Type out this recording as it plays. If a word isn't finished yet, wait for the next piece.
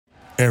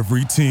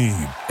Every team,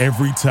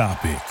 every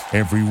topic,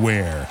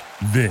 everywhere.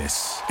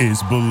 This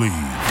is Believe.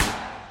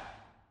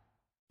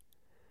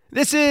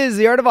 This is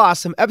The Art of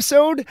Awesome,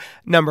 episode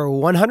number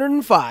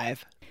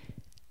 105.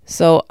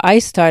 So I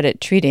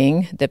started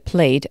treating the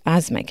plate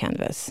as my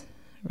canvas,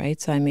 right?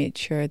 So I made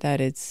sure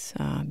that it's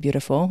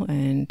beautiful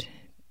and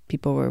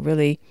people were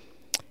really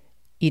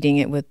eating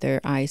it with their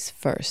eyes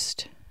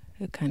first,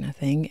 kind of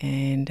thing.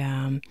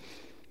 And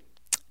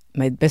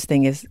my best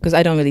thing is, because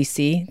I don't really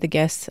see the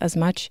guests as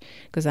much,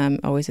 because I'm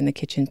always in the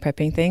kitchen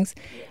prepping things.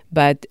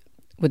 But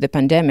with the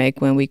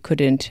pandemic, when we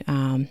couldn't,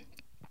 it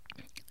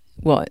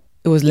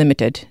was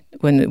limited.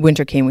 When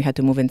winter came, we had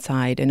to move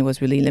inside, and it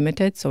was really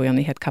limited. So we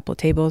only had a couple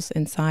tables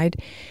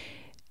inside.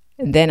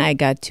 And then I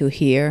got to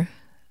hear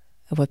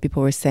what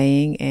people were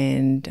saying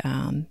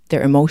and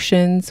their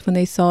emotions when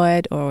they saw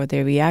it or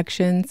their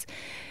reactions.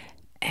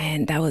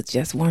 And that was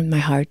just warmed my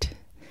heart.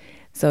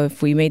 So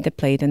if we made the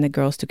plate and the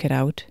girls took it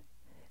out,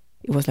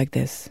 it was like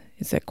this.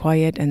 It's like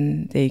quiet,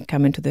 and they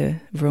come into the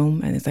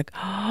room, and it's like,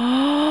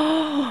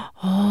 oh,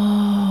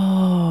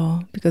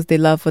 because they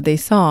love what they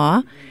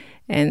saw.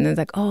 And it's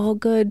like, oh,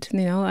 good.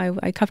 You know,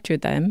 I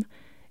captured them.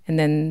 And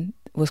then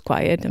it was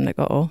quiet. I'm like,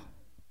 uh-oh.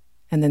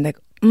 And then like,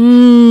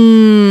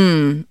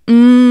 And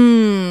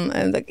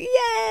I'm like,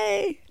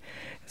 yay.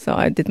 So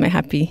I did my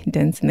happy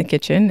dance in the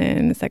kitchen.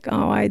 And it's like,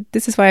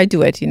 this is why I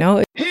do it, you know.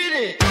 Hit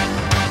it.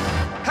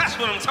 That's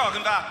what I'm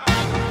talking about.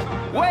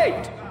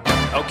 Wait.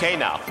 Okay,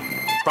 now,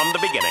 from the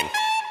beginning.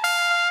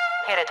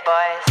 Hit it,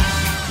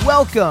 boys.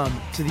 Welcome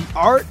to The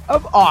Art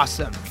of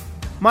Awesome.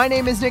 My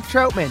name is Nick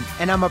Troutman,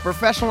 and I'm a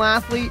professional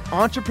athlete,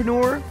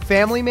 entrepreneur,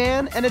 family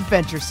man, and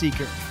adventure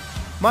seeker.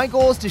 My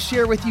goal is to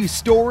share with you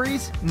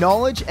stories,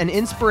 knowledge, and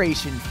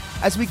inspiration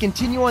as we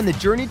continue on the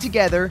journey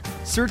together,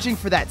 searching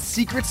for that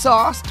secret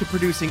sauce to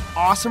producing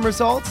awesome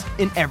results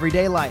in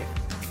everyday life.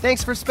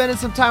 Thanks for spending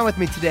some time with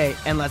me today,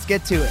 and let's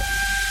get to it.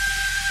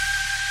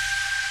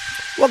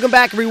 Welcome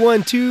back,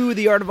 everyone, to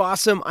The Art of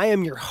Awesome. I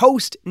am your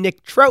host,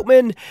 Nick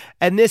Troutman,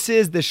 and this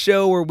is the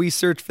show where we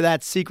search for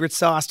that secret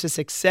sauce to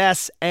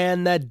success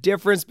and the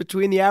difference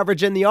between the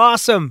average and the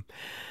awesome.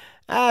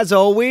 As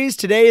always,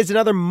 today is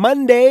another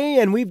Monday,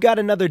 and we've got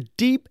another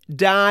deep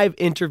dive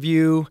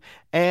interview.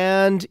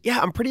 And yeah,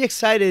 I'm pretty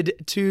excited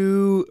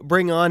to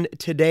bring on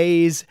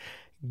today's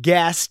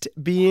guest,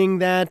 being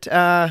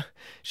that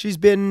she's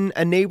been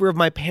a neighbor of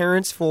my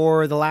parents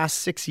for the last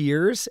 6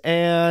 years,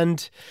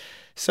 and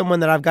someone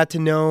that I've got to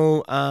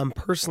know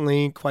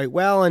personally quite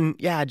well. And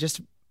yeah,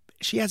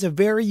 she has a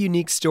very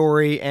unique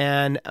story,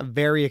 and I'm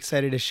very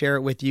excited to share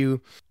it with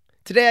you.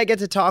 Today I get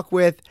to talk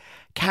with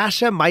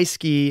Kasia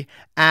Majszki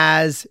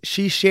as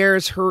she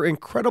shares her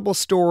incredible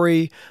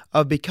story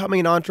of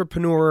becoming an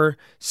entrepreneur,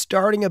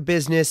 starting a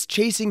business,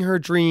 chasing her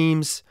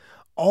dreams,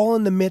 all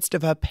in the midst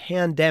of a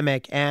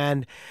pandemic,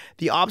 and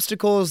the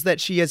obstacles that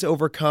she has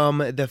overcome,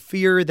 the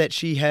fear that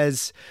she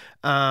has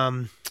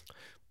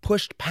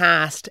pushed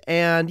past.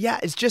 And yeah,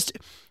 it's just,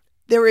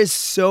 there is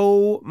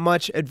so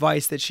much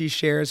advice that she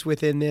shares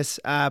within this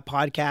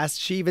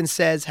podcast. She even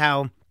says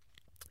how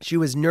she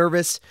was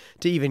nervous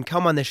to even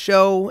come on the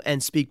show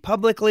and speak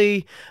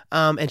publicly,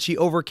 and she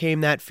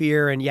overcame that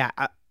fear. And yeah,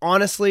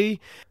 honestly,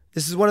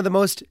 this is one of the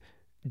most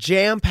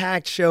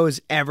jam-packed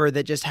shows ever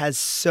that just has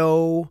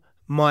so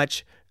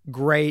much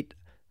great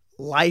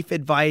life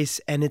advice.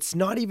 And it's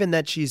not even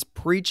that she's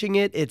preaching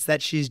it, it's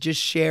that she's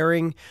just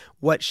sharing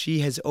what she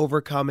has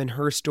overcome in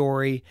her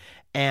story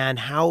and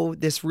how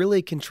this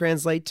really can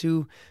translate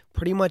to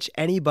pretty much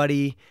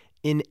anybody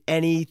in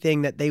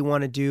anything that they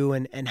want to do,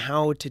 and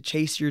how to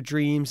chase your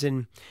dreams.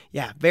 And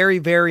yeah, very,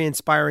 very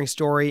inspiring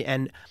story.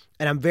 And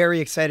I'm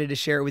very excited to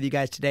share it with you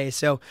guys today.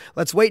 So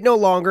let's wait no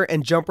longer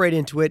and jump right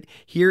into it.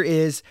 Here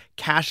is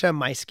Kasia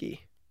Majszki.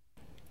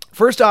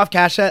 First off,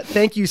 Kasia,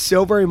 thank you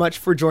so very much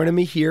for joining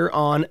me here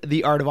on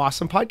the Art of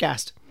Awesome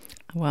podcast.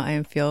 Well,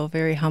 I feel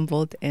very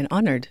humbled and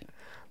honored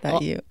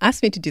that you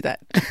asked me to do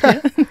that.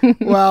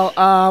 Well,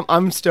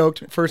 I'm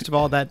stoked, first of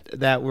all,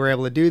 that we're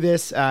able to do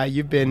this.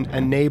 You've been a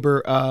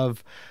neighbor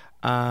of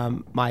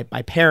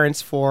my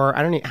parents for,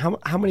 I don't know,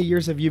 how many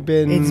years have you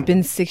been? It's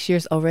been 6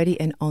 years already,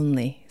 and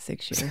only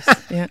 6 years.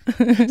 Yeah.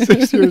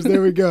 6 years,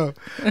 there we go.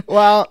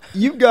 Well,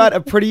 you've got a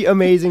pretty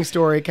amazing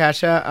story,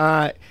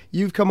 Kasia.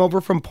 You've come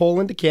over from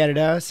Poland to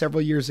Canada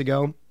several years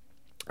ago.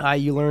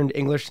 You learned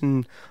English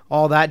and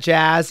all that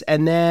jazz,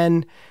 and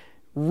then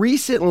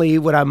recently,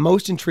 what I'm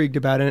most intrigued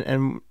about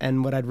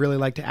and what I'd really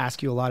like to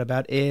ask you a lot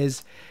about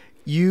is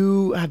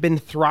you have been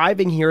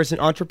thriving here as an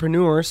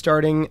entrepreneur,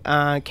 starting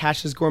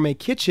Kasia's Gourmet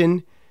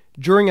Kitchen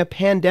during a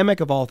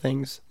pandemic of all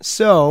things.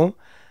 So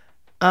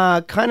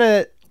kind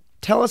of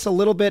tell us a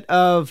little bit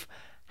of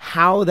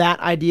how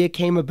that idea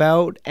came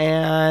about,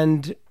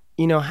 and,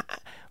 you know,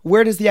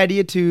 where does the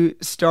idea to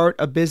start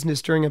a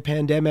business during a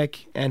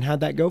pandemic, and how'd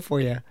that go for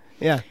you?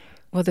 Yeah.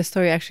 Well, the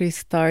story actually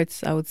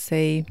starts, I would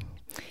say,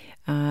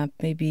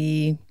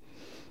 maybe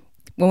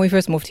when we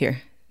first moved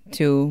here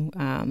to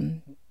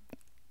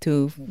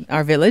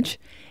our village,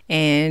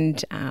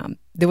 and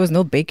there was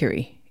no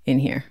bakery in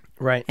here.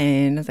 Right.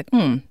 And I was like,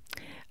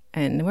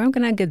 And where am I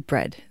going to get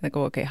bread? I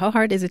go, okay, how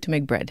hard is it to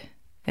make bread?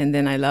 And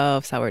then I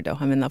love sourdough.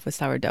 I'm in love with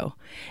sourdough.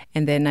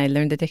 And then I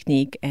learned the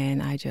technique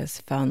and I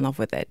just fell in love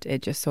with it.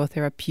 It's just so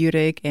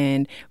therapeutic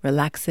and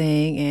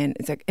relaxing and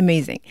it's like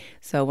amazing.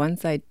 So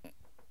once I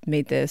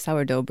made the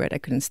sourdough bread, I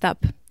couldn't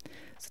stop.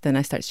 So then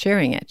I started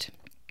sharing it.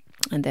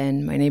 And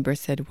then my neighbor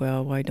said,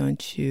 well, why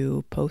don't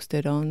you post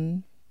it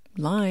online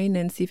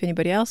and see if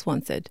anybody else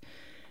wants it?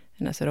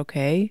 And I said,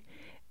 okay.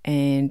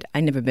 And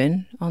I never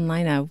been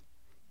online.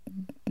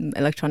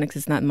 Electronics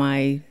is not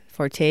my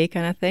forte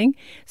kind of thing.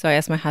 So I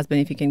asked my husband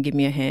if he can give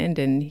me a hand,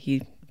 and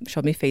he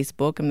showed me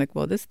Facebook. I'm like,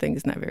 well, this thing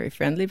is not very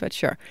friendly, but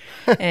sure.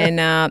 And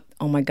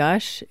oh my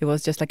gosh, it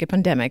was just like a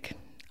pandemic,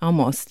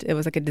 almost. It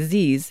was like a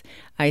disease.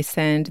 I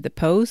sent the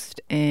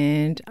post,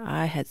 and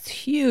I had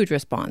huge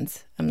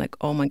response. I'm like,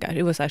 oh my gosh,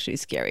 it was actually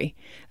scary.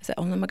 I said,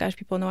 oh my gosh,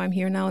 people know I'm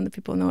here now, and the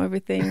people know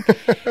everything.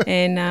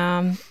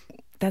 And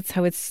that's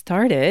how it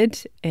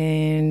started.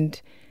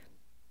 And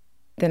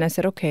then I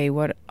said, okay,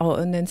 what? Oh,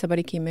 and then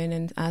somebody came in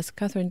and asked,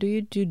 Catherine, do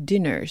you do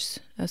dinners?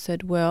 I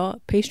said,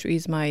 well, pastry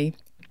is my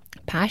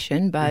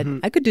passion, but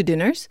I could do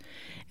dinners.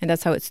 And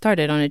that's how it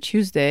started. On a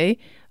Tuesday,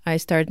 I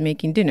started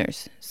making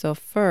dinners. So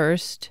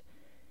first,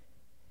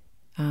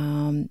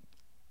 it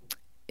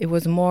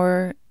was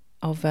more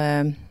of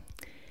a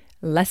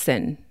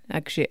lesson.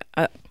 Actually,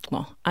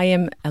 well, I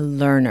am a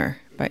learner.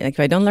 Right? Like if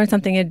I don't learn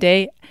something a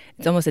day,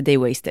 it's almost a day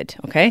wasted,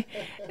 okay?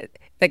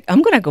 Like,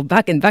 I'm going to go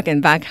back and back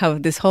and back how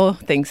this whole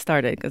thing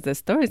started, because the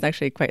story is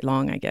actually quite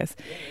long, I guess.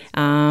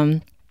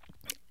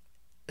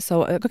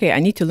 So, okay, I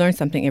need to learn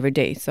something every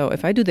day. So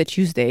if I do the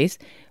Tuesdays,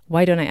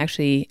 why don't I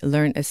actually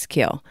learn a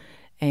skill?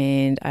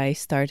 And I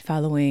start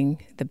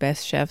following the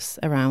best chefs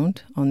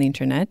around on the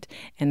internet,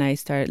 and I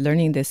started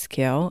learning this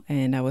skill,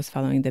 and I was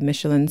following the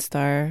Michelin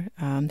star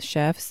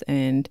chefs,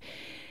 and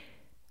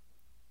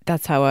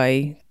that's how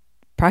I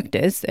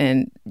practice,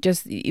 and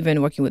just even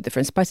working with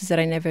different spices that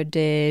I never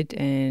did,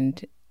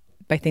 and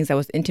by things I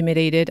was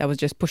intimidated, I was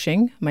just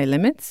pushing my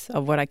limits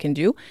of what I can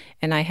do.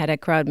 And I had a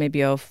crowd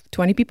maybe of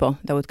 20 people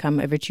that would come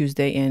every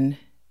Tuesday and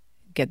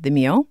get the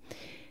meal.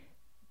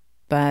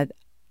 But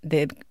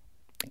the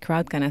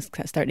crowd kind of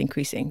started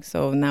increasing.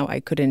 So now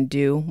I couldn't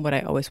do what I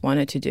always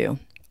wanted to do.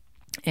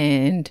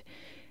 And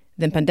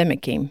then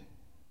pandemic came.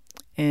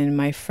 And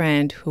my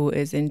friend who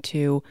is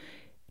into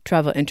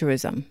travel and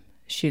tourism,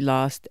 she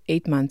lost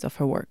 8 months of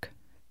her work.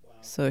 Wow.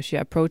 So she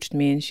approached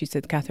me and she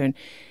said, Catherine,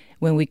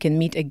 when we can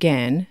meet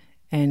again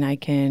and I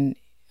can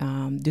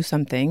do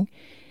something,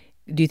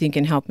 do you think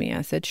you can help me?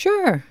 I said,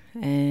 sure.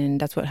 And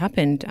that's what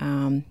happened.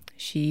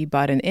 She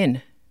bought an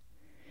inn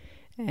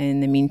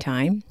in the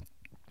meantime.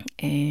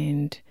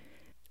 And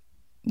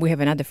we have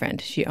another friend.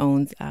 She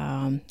owns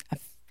an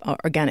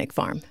organic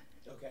farm.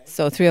 Okay.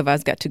 So 3 of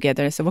us got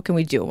together and said, what can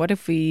we do? What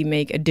if we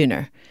make a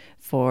dinner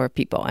for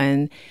people?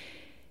 And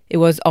it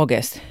was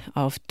August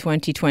of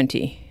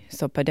 2020.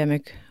 So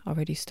pandemic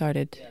already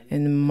started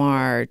in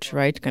March,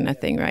 right? Kind of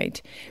thing,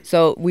 right?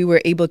 So we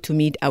were able to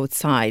meet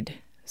outside.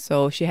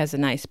 So she has a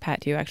nice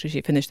patio. Actually,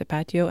 she finished the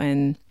patio.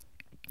 And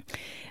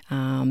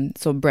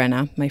so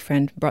Brenna, my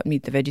friend, brought me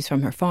the veggies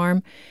from her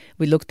farm.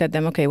 We looked at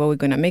them. Okay, what are we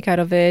going to make out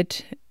of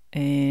it?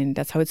 And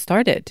that's how it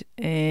started.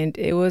 And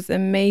it was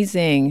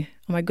amazing.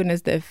 Oh, my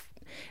goodness. The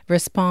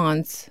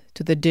response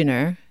to the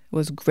dinner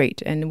was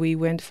great. And we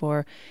went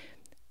for...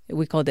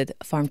 we called it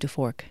farm to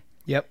fork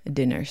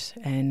dinners.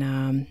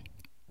 And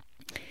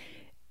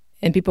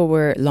people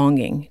were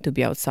longing to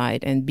be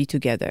outside and be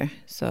together.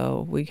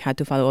 So we had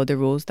to follow all the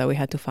rules that we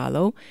had to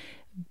follow.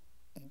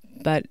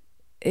 But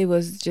it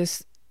was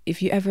just,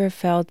 if you ever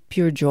felt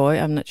pure joy,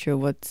 I'm not sure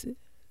what's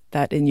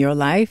that in your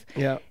life.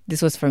 Yeah.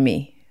 This was for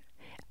me.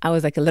 I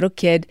was like a little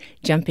kid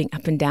jumping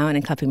up and down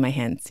and clapping my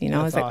hands. You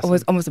know, I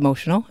was almost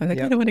emotional. I'm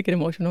like, I don't want to get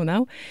emotional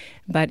now.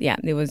 But yeah,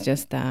 it was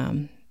just,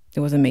 it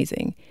was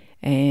amazing.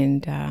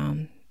 And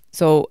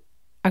so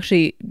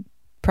actually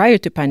prior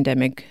to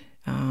pandemic,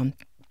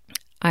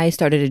 I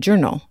started a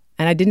journal,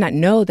 and I did not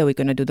know that we're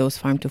going to do those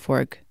farm to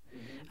fork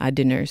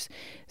dinners.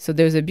 So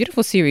there's a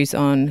beautiful series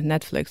on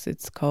Netflix.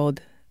 It's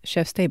called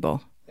Chef's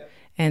Table. Yep.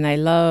 And I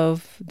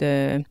love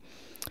the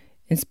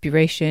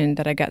inspiration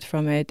that I got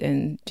from it,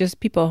 and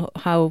just people,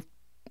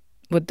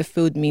 what the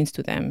food means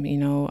to them. You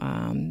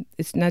know,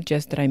 it's not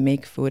just that I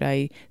make food.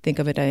 I think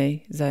of it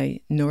as I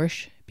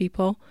nourish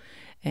people.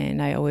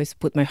 And I always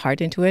put my heart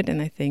into it.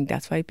 And I think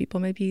that's why people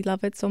maybe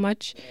love it so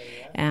much.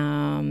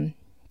 And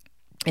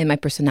my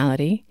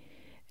personality.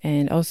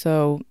 And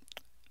also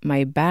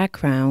my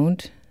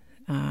background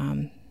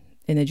in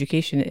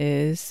education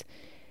is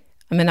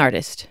I'm an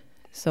artist.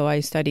 So I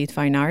studied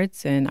fine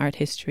arts and art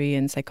history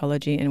and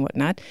psychology and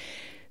whatnot.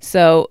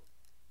 So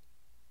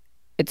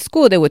at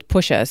school, they would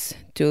push us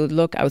to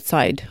look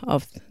outside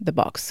of the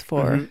box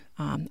for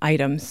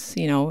items,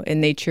 you know,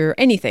 in nature,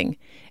 anything,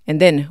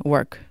 and then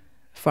work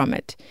from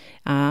it.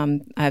 I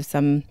have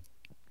some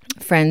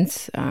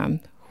friends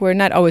who are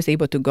not always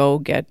able to go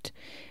get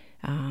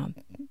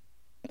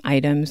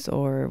items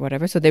or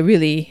whatever. So they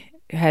really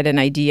had an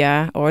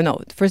idea, or no,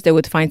 first they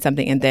would find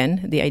something and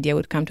then the idea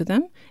would come to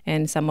them.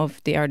 And some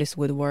of the artists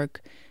would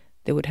work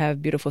they would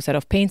have beautiful set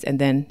of paints and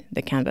then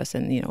the canvas,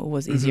 and it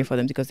was easier for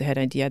them because they had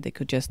an idea, they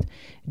could just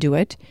do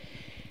it.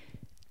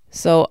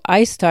 So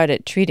I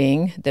started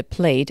treating the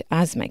plate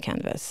as my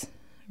canvas,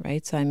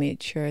 right? So I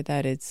made sure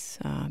that it's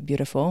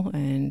beautiful,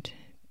 and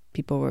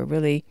people were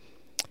really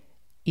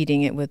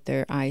eating it with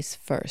their eyes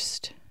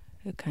first,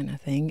 kind of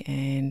thing.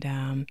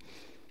 And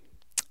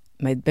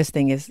my best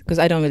thing is, because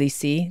I don't really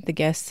see the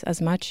guests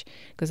as much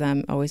because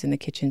I'm always in the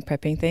kitchen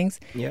prepping things.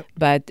 Yep.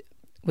 But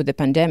with the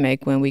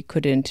pandemic, when we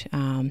couldn't,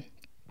 it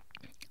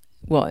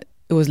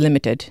was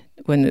limited.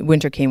 When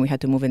winter came, we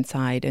had to move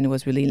inside, and it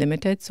was really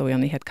limited. So we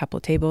only had a couple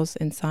tables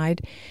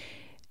inside.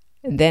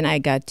 Then I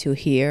got to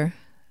hear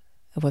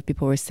what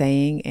people were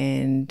saying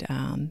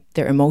and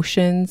their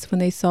emotions when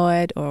they saw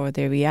it or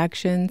their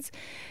reactions.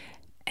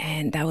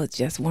 And that was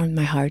just warmed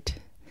my heart.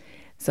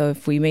 So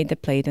if we made the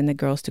plate and the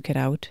girls took it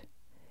out,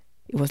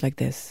 it was like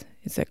this.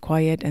 It's like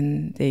quiet,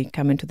 and they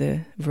come into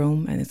the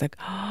room and it's like,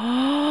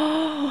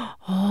 oh,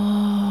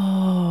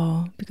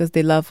 because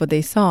they love what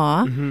they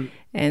saw. Mm-hmm.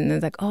 And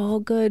it's like, oh,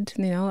 good.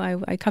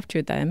 I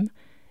captured them.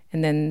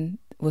 And then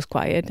it was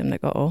quiet. I'm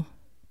like, uh-oh.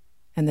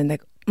 And then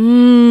like,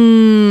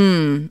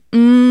 and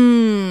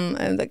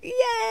it's like,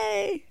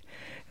 yay.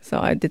 So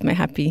I did my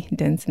happy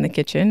dance in the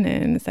kitchen,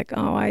 and it's like,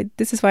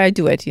 this is why I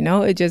do it.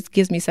 It just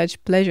gives me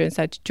such pleasure and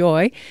such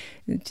joy.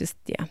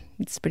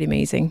 It's pretty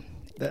amazing.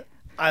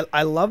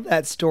 I love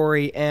that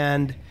story,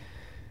 and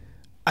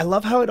I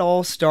love how it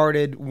all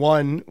started,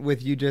 one,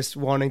 with you just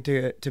wanting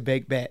to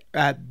bake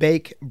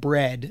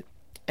bread.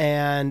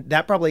 And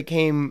that probably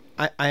came,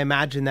 I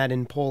imagine that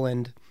in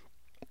Poland,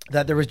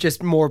 that there was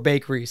just more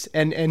bakeries.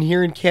 And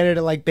here in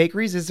Canada, like,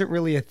 bakeries isn't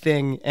really a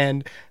thing.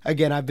 And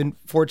again, I've been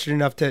fortunate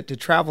enough to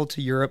travel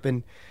to Europe,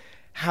 and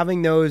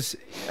having those,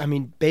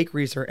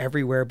 bakeries are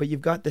everywhere, but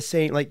you've got the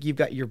same, like, you've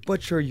got your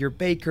butcher, your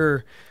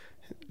baker.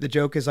 The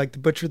joke is like the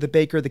butcher, the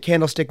baker, the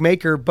candlestick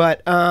maker,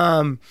 but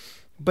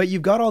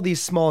you've got all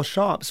these small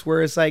shops.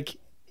 Whereas like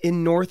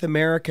in North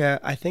America,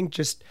 I think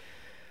just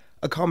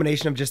a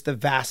combination of just the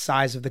vast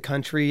size of the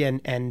country,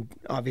 and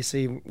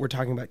obviously we're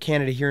talking about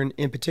Canada here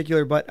in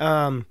particular, but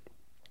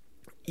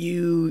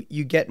you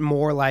get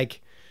more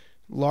like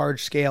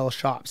large scale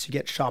shops. You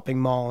get shopping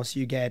malls,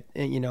 you get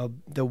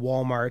the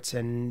Walmarts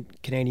and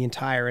Canadian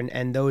Tire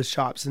and those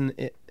shops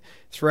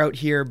throughout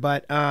here,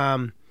 but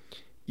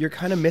you're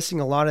kind of missing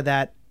a lot of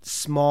that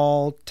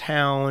small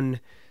town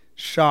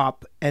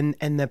shop and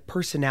the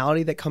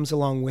personality that comes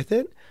along with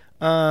it.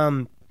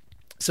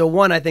 So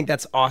one, I think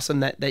that's awesome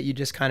that you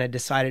just kind of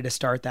decided to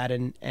start that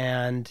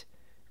and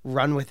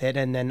run with it.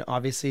 And then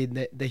obviously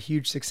the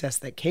huge success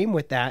that came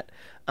with that.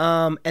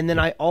 And then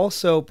I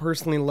also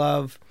personally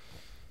love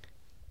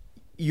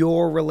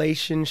your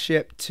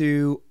relationship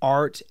to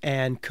art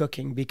and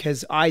cooking,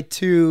 because I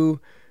too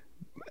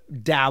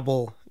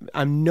dabble.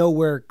 I'm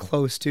nowhere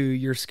close to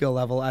your skill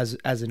level as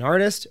an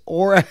artist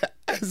or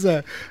as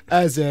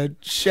a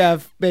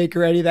chef,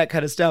 baker, any of that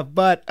kind of stuff.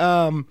 But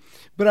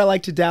I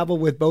like to dabble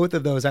with both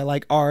of those. I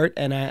like art,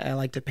 and I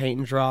like to paint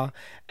and draw,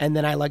 and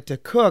then I like to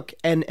cook.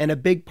 And a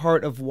big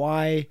part of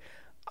why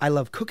I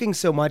love cooking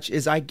so much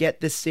is I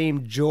get the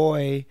same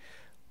joy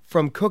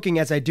from cooking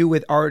as I do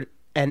with art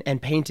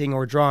and painting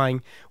or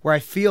drawing, where I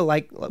feel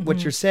like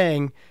what you're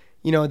saying,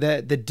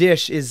 the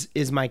dish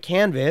is my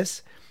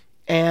canvas.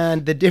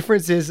 And the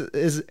difference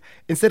is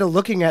instead of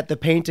looking at the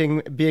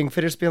painting being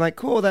finished, being like,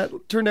 cool, that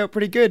turned out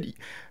pretty good.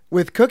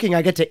 With cooking,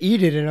 I get to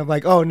eat it, and I'm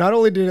like, oh, not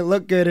only did it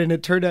look good and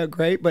it turned out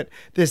great, but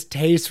this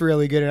tastes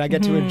really good, and I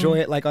get to enjoy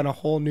it like on a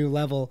whole new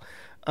level.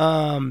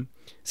 So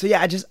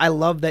yeah, I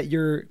love that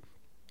you're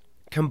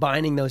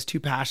combining those two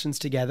passions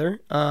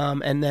together.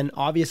 And then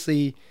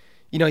obviously,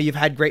 you've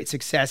had great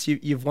success.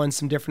 You've won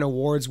some different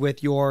awards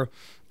with your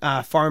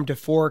Farm to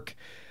Fork.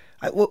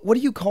 What do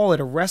you call it?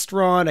 A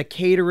restaurant, a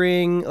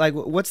catering? Like,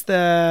 what's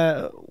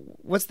the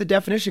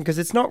definition? Because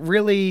it's not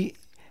really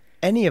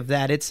any of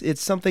that.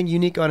 It's something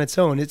unique on its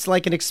own. It's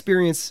like an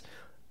experience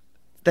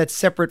that's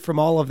separate from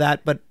all of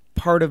that, but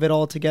part of it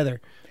all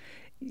together.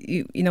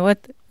 You know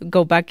what?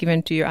 Go back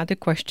even to your other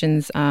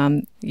questions,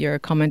 your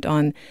comment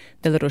on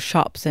the little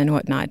shops and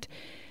whatnot.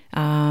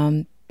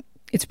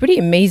 It's pretty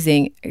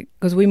amazing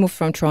because we moved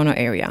from Toronto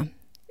area.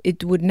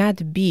 It would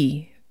not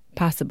be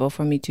possible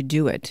for me to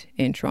do it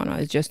in Toronto.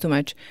 It's just too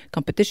much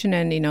competition,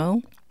 and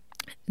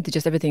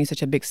just everything is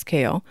such a big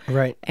scale.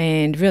 Right.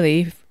 And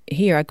really,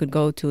 here I could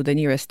go to the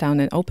nearest town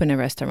and open a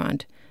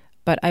restaurant,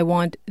 but I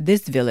want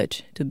this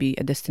village to be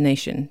a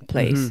destination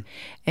place. Mm-hmm.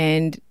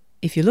 And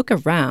if you look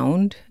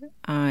around,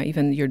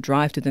 even your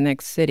drive to the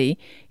next city,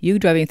 you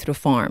driving through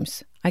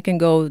farms. I can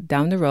go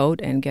down the road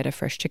and get a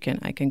fresh chicken.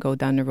 I can go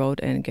down the road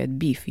and get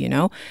beef.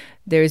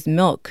 There's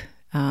milk,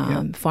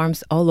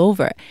 farms all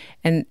over,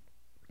 and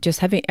just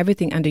having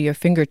everything under your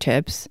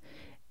fingertips,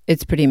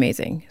 it's pretty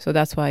amazing. So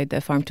that's why the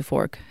Farm to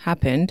Fork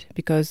happened,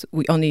 because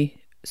we only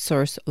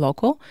source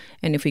local.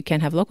 And if we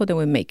can't have local, then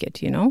we make it,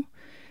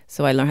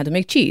 So I learned how to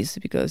make cheese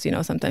because,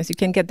 sometimes you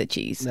can't get the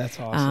cheese. That's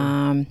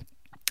awesome.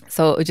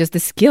 So just the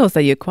skills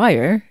that you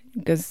acquire,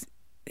 because,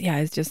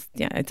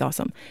 it's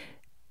awesome.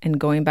 And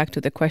going back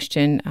to the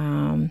question,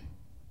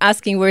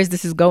 asking where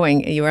this is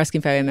going. You were asking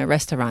if I'm a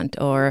restaurant,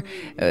 or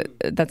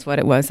that's what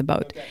it was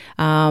about.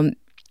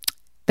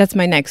 That's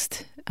my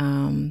next.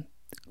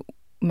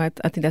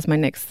 I think that's my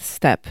next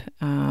step.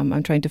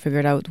 I'm trying to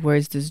figure out where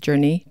is this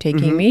journey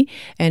taking me,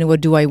 and what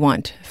do I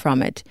want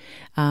from it.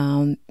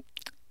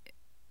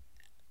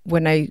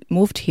 When I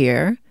moved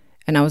here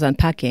and I was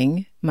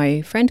unpacking,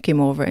 my friend came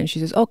over and she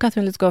says, "Oh,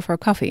 Catherine, let's go for a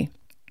coffee."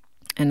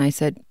 And I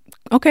said,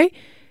 "Okay."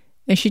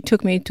 And she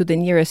took me to the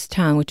nearest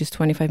town, which is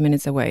 25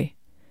 minutes away.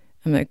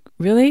 I'm like,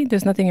 "Really?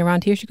 There's nothing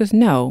around here?" She goes,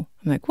 "No."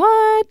 I'm like,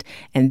 "What?"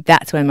 And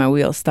that's when my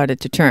wheels started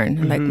to turn.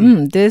 I'm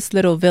like, this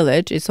little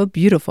village is so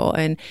beautiful.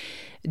 And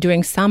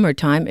during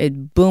summertime,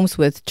 it booms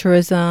with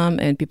tourism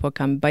and people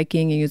come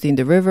biking and using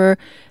the river.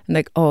 And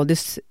like, oh,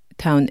 this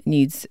town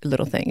needs a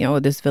little thing.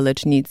 This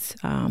village needs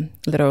a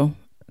little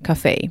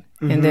cafe.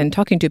 And then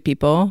talking to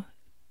people,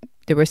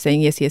 they were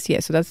saying yes, yes,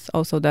 yes.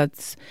 So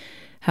that's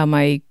how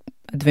my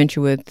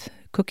adventure with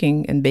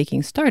cooking and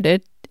baking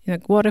started.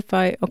 Like, what if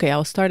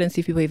I'll start and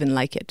see if people even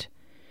like it.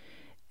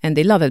 And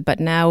they love it. But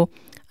now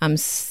I'm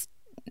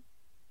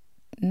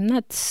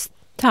not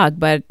stuck,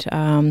 but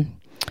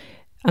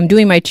I'm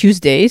doing my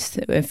Tuesdays,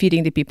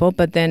 feeding the people.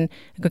 But then,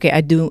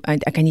 I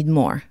need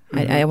more.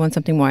 I want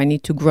something more. I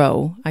need to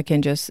grow. I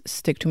can just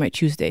stick to my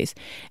Tuesdays.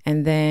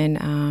 And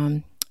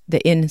then the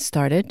inn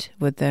started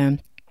with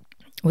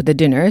the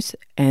dinners.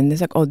 And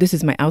it's like, oh, this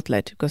is my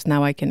outlet, because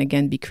now I can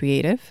again be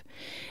creative.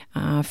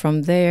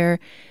 From there,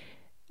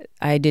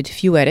 I did a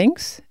few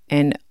weddings,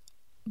 and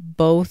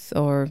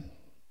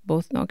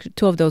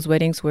two of those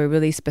weddings were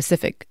really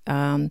specific.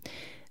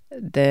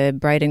 The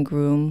bride and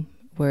groom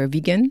were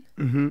vegan.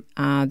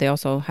 They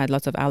also had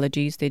lots of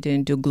allergies. They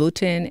didn't do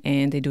gluten,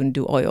 and they didn't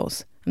do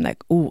oils. I'm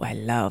like, ooh, I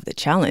love the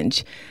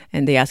challenge.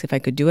 And they asked if I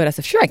could do it. I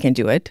said, sure, I can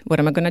do it. What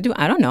am I going to do?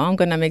 I don't know. I'm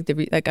going to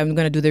I'm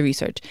going to do the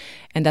research.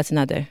 And that's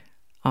another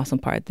awesome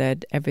part,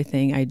 that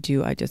everything I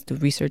do, I just do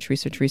research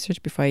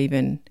before I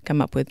even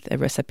come up with a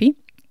recipe.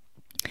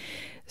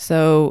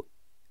 So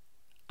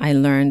I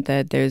learned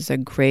that there's a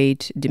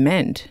great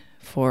demand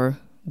for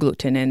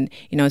gluten. And,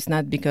 it's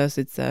not because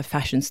it's a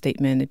fashion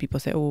statement that people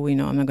say, oh, I'm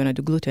not going to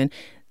do gluten.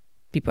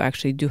 People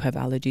actually do have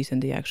allergies,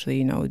 and they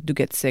actually, do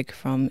get sick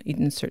from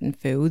eating certain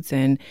foods.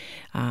 And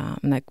I'm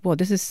like, well,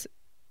 this is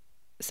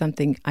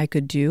something I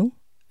could do,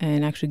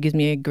 and actually gives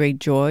me a great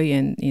joy,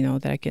 and,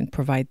 that I can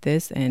provide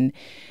this. And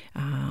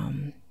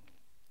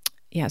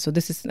so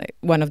this is like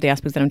one of the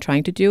aspects that I'm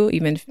trying to do.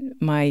 Even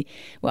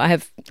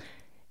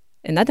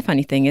another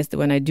funny thing is that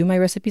when I do my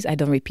recipes, I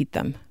don't repeat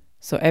them.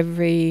 So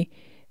every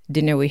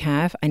dinner we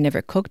have, I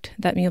never cooked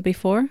that meal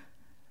before.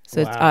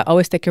 So I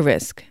always take a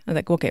risk. I'm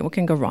like, okay, what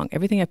can go wrong?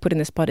 Everything I put in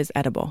this pot is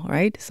edible,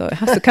 right? So it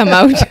has to come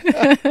out.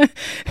 I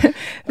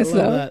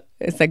love that.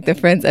 It's like the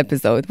Friends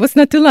episode. What's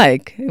not to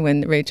like?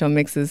 When Rachel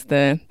mixes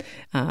the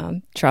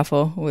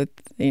truffle with,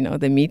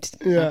 the meat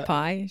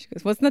pie. She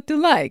goes, what's not to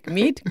like?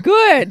 Meat?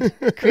 Good.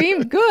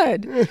 Cream?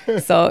 Good.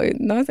 So,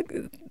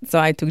 so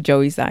I took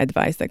Joey's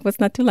advice, like, what's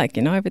not to like?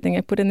 Everything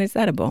I put in is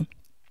edible.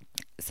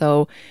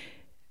 So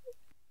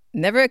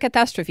never a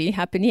catastrophe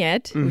happened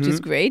yet, which is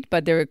great,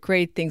 but there were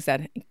great things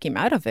that came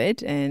out of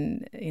it.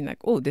 And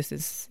this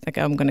is like,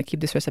 I'm going to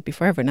keep this recipe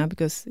forever now,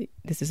 because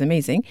this is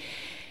amazing.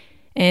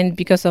 And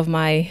because of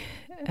my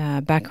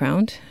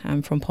background,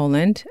 I'm from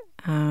Poland.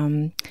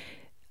 I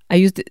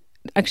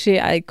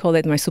call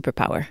it my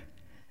superpower.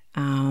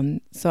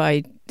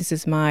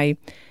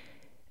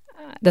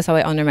 That's how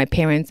I honor my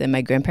parents and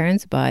my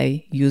grandparents,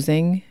 by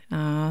using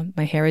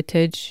my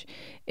heritage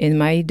in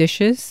my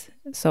dishes.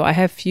 So I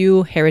have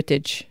few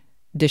heritage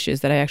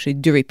dishes that I actually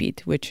do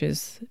repeat, which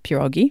is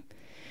pierogi,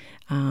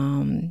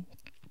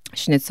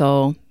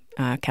 schnitzel,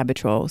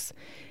 cabbage rolls.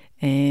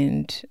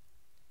 And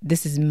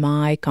this is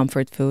my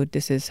comfort food.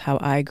 This is how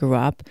I grew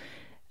up.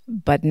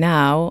 But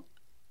now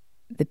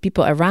the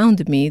people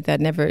around me that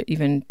never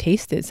even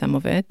tasted some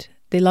of it,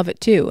 they love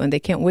it too. And they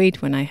can't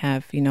wait when I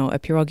have, a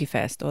pierogi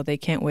fest, or they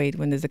can't wait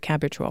when there's a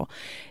cabbage roll.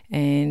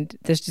 And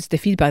there's just the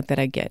feedback that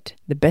I get.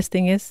 The best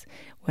thing is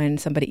when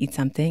somebody eats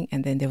something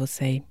and then they will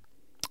say,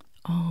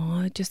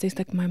 oh, it just tastes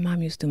like my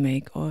mom used to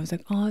make. Or it's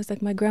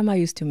like my grandma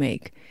used to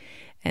make.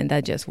 And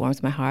that just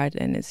warms my heart.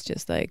 And it's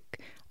just like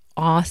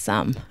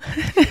awesome.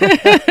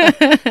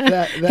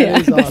 that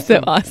is awesome. That's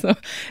so awesome.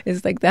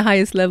 It's like the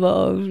highest level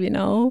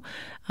of,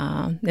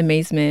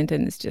 amazement.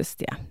 And it's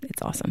just,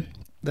 it's awesome.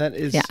 That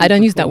is I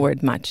don't use that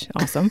word much,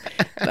 awesome,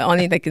 but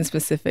only like in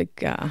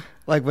specific.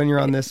 Like when you're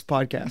on this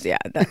podcast. Yeah,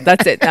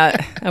 that's it.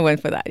 I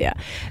went for that, yeah.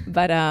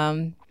 But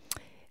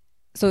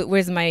so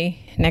where's my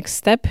next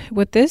step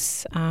with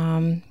this?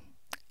 I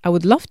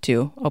would love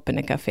to open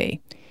a cafe.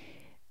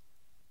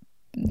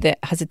 The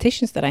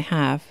hesitations that I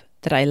have,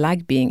 that I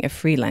like being a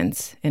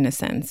freelance in a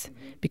sense,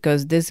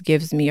 because this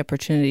gives me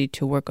opportunity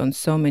to work on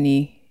so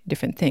many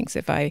different things.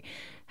 If I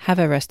have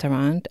a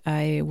restaurant,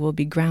 I will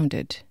be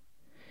grounded.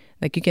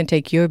 Like, you can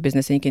take your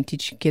business and you can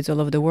teach kids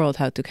all over the world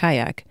how to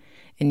kayak,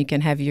 and you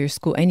can have your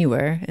school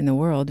anywhere in the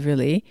world,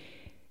 really.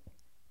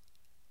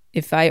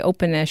 If I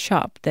open a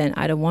shop, then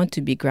I don't want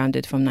to be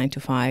grounded from 9 to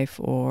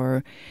 5,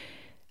 or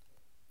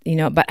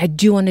but I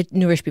do want to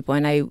nourish people,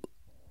 and I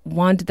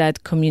want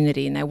that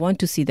community, and I want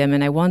to see them,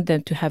 and I want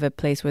them to have a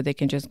place where they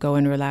can just go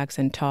and relax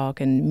and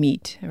talk and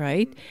meet,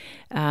 right?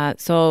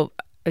 So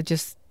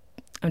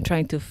I'm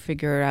trying to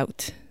figure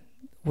out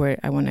where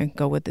I want to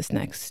go with this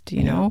next,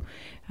 you know?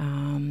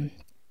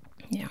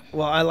 Yeah.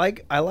 Well, I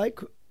like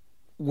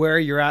where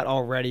you're at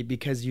already,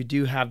 because you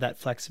do have that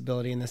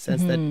flexibility in the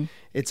sense that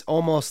it's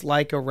almost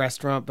like a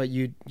restaurant, but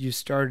you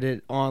started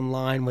it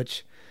online,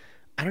 which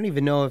I don't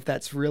even know if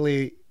that's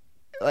really,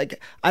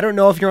 like, I don't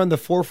know if you're on the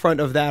forefront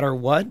of that or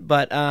what,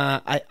 but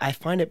I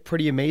find it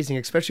pretty amazing,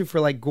 especially for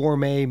like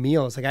gourmet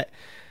meals. Like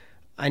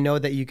I know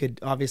that you could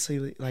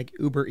obviously like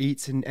Uber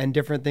Eats and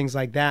different things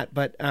like that,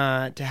 but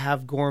to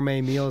have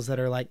gourmet meals that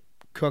are like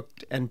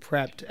cooked and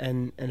prepped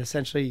and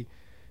essentially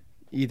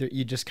either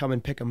you just come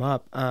and pick them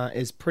up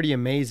is pretty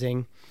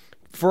amazing.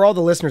 For all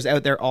the listeners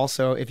out there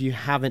also, if you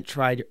haven't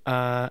tried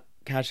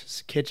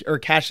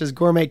Kasia's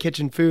Gourmet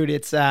Kitchen food,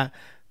 it's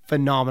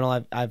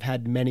phenomenal. I've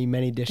had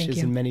many dishes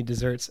and many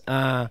desserts,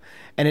 and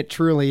it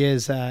truly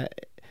is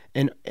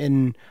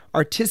an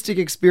artistic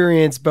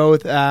experience,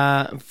 both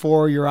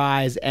for your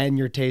eyes and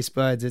your taste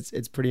buds.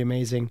 It's pretty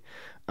amazing.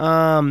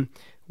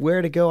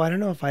 Where to go? I don't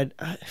know if I'd.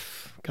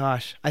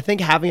 Gosh, I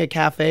think having a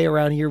cafe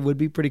around here would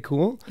be pretty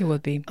cool. It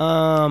would be.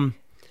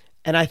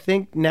 And I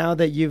think now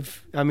that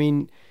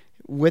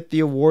with the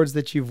awards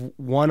that you've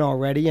won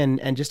already,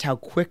 and just how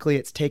quickly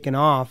it's taken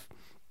off,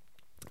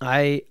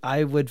 I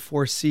would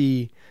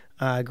foresee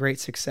great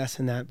success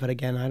in that. But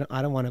again,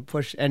 I don't want to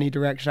push any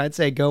direction. I'd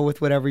say go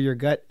with whatever your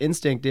gut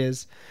instinct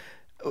is.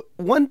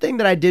 One thing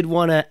that I did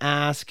want to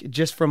ask,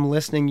 just from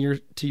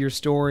listening to your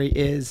story,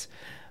 is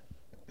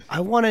I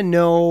want to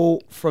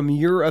know from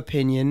your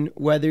opinion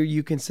whether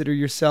you consider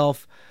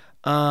yourself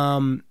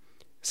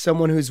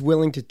someone who's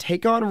willing to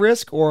take on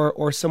risk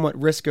or somewhat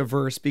risk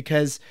averse,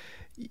 because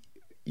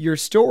your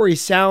story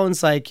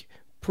sounds like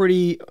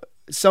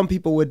some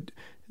people would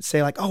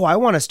say like, oh, I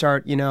want to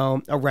start,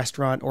 a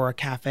restaurant or a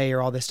cafe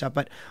or all this stuff.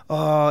 But,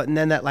 and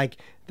then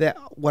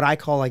what I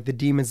call like the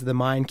demons of the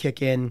mind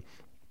kick in,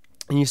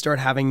 and you start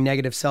having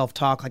negative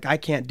self-talk, like I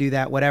can't do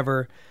that,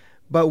 whatever.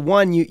 But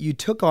one, you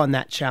took on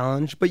that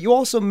challenge, but you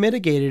also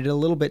mitigated it a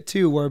little bit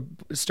too, where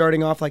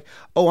starting off like,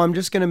 oh, I'm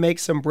just going to make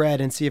some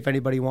bread and see if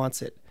anybody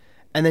wants it.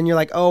 And then you're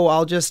like, oh,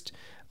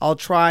 I'll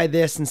try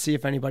this and see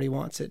if anybody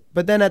wants it.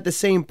 But then at the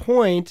same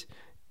point,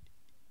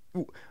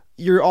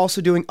 you're also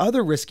doing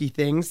other risky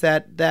things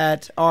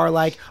that are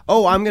like,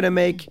 oh, I'm going to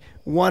make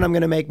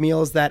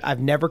meals that I've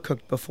never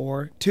cooked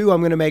before. 2, I'm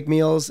going to make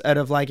meals out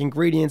of like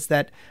ingredients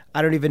that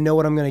I don't even know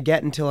what I'm going to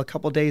get until a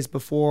couple days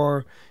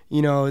before,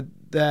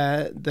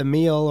 the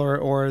meal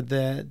or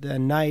the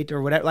night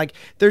or whatever. Like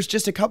there's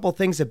just a couple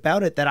things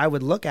about it that I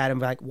would look at and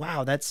be like,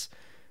 wow,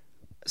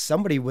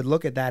 somebody would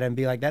look at that and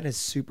be like, that is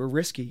super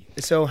risky.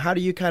 So how do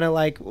you kind of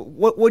like,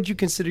 what would you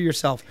consider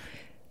yourself?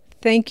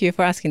 Thank you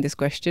for asking this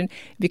question,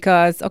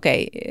 because,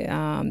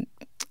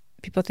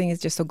 people think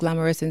it's just so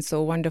glamorous and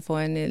so wonderful,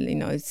 and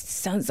it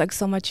sounds like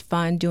so much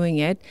fun doing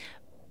it,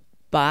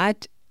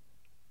 but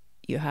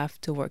you have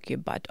to work your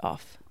butt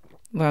off.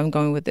 Where I'm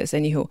going with this.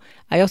 Anywho,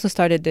 I also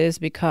started this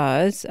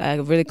because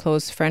a really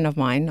close friend of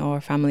mine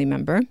or family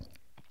member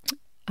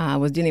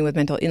was dealing with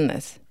mental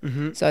illness.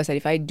 Mm-hmm. So I said,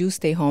 if I do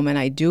stay home and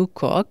I do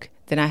cook,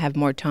 then I have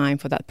more time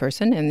for that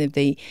person. And if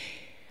they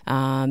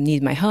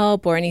need my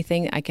help or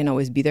anything, I can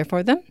always be there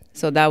for them.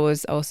 So that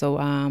was also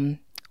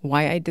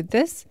why I did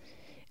this.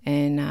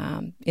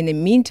 And in the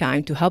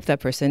meantime, to help that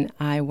person,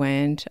 I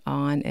went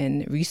on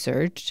and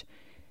researched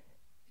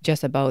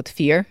just about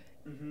fear.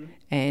 Mm-hmm.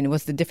 And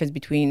what's the difference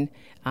between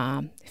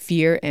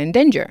fear and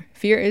danger.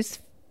 Fear is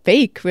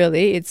fake,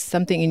 really. It's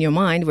something in your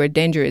mind, where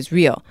danger is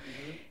real.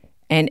 Mm-hmm.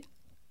 And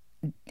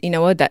you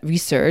know what? That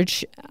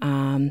research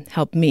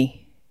helped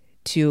me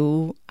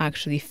to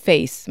actually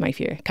face my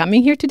fear.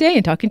 Coming here today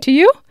and talking to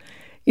you,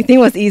 you think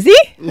it was easy?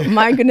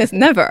 My goodness,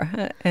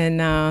 never.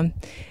 And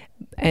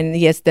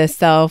yes, the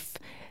self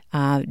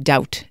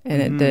doubt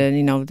and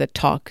the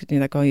talk,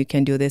 like, oh, you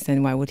can't do this,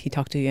 and why would he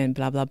talk to you, and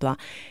blah blah blah.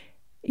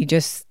 You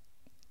just,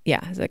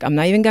 it's like, I'm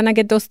not even gonna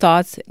get those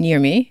thoughts near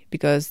me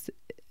because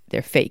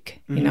they're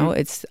fake.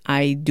 Mm-hmm.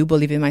 I do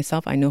believe in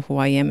myself. I know who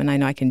I am, and I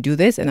know I can do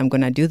this, and I'm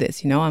gonna do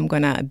this. I'm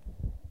gonna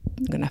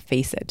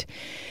face it.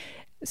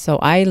 So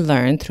I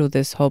learned through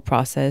this whole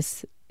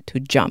process to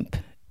jump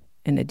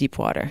in the deep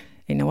water.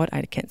 You know what?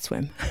 I can't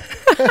swim.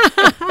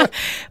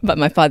 But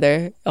my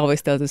father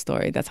always tells the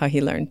story. That's how he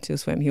learned to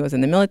swim. He was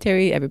in the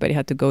military. Everybody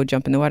had to go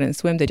jump in the water and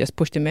swim. They just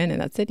pushed him in, and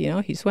that's it.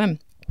 He swam.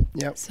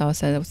 Yep. So I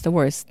said, what's the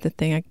worst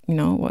thing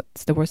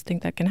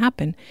that can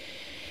happen?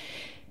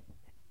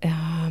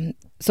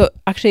 So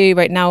actually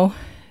right now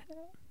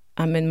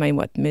I'm in my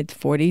mid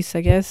 40s,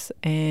 I guess.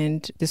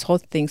 And this whole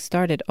thing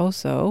started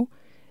also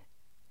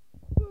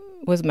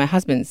was my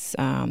husband's,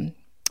 when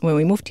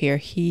we moved here,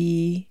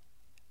 he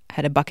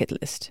had a bucket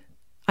list.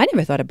 I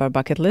never thought about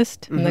bucket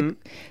list. I'm like,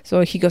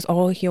 so he goes,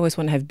 oh, he always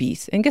want to have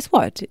bees. And guess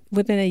what?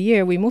 Within a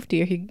year, we moved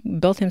here. He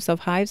built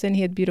himself hives and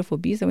he had beautiful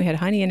bees and we had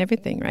honey and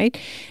everything, right?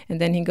 And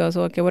then he goes,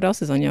 well, okay, what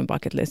else is on your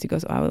bucket list? He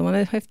goes, oh, I want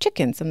to have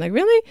chickens. I'm like,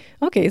 really?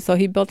 Okay, so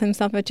he built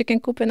himself a chicken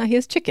coop and now he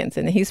has chickens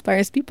and he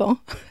inspires people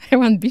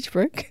around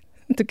Beachburg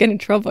to get in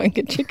trouble and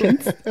get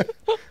chickens.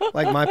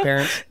 Like my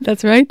parents.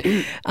 That's right.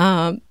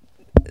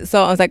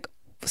 So I was like,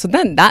 so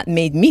then that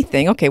made me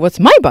think, okay, what's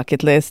my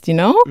bucket list, you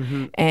know?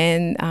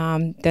 And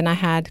then I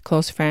had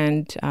close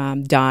friend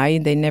die.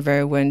 They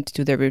never went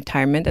to their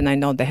retirement. And I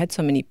know they had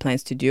so many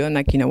plans to do. And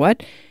like, you know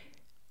what?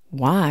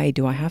 Why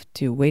do I have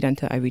to wait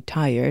until I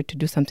retire to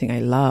do something I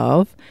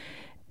love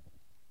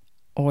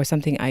or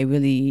something I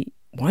really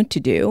want to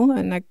do?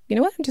 And like, you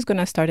know what? I'm just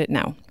going to start it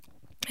now.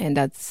 And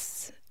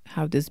that's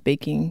how this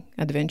baking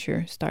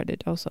adventure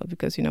started also.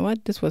 Because you know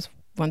what? This was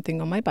one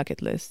thing on my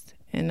bucket list.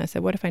 And I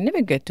said, what if I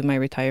never get to my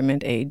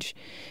retirement age?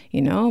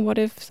 You know, what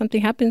if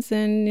something happens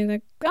and you're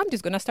like, I'm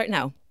just going to start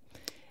now.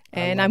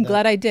 And I'm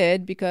glad I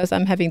did because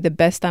I'm having the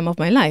best time of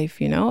my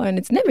life, you know, and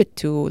it's never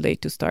too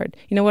late to start.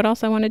 You know what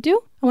else I want to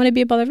do? I want to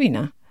be a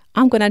ballerina.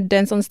 I'm going to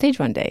dance on stage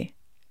one day,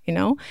 you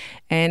know,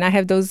 and I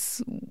have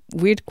those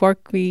weird,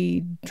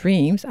 quirky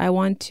dreams. I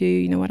want to,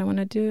 you know what I want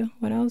to do?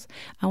 What else?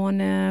 I want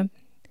to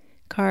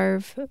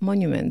carve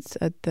monuments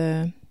at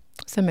the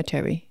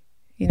cemetery.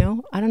 You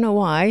know, I don't know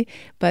why,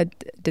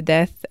 but the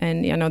death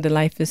and, you know, the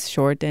life is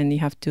short and you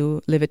have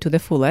to live it to the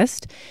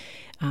fullest.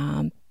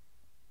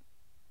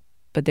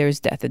 But there is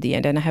death at the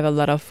end. And I have a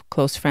lot of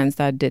close friends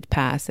that did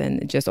pass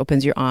and it just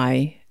opens your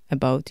eye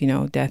about, you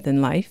know, death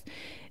and life.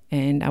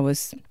 And I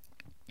was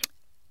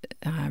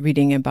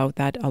reading about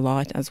that a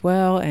lot as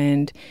well.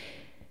 And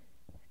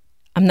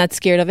I'm not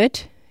scared of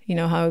it. You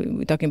know, how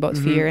we're talking about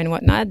fear and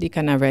whatnot, you're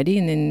kind of ready.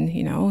 And then,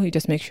 you know, you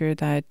just make sure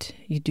that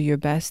you do your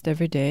best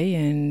every day.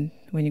 And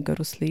when you go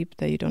to sleep,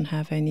 that you don't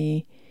have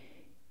any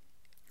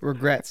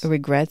regrets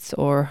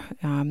or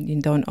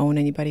you don't owe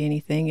anybody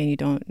anything and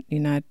you're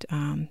not,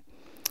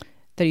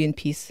 that you're in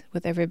peace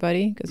with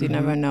everybody because you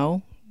never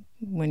know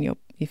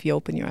if you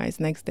open your eyes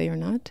next day or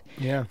not.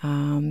 Yeah.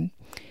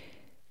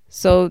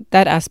 So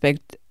that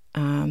aspect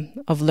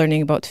of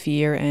learning about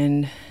fear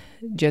and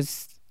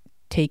just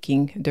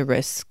taking the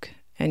risk.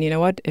 And you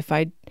know what? If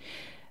I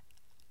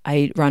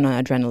run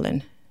on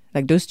adrenaline,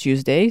 like those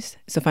Tuesdays,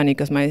 it's so funny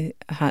because my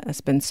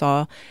husband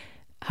saw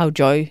how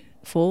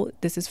joyful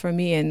this is for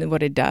me and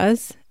what it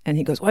does. And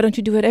he goes, why don't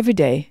you do it every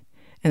day?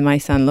 And my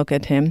son looked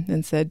at him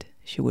and said,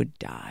 she would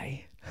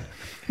die.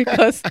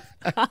 because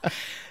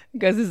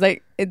it's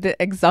like the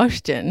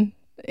exhaustion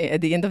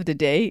at the end of the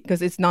day,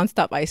 because it's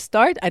nonstop. I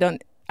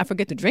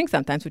forget to drink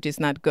sometimes, which is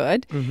not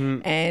good.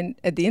 And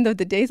at the end of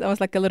the days, I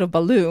was like a little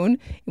balloon.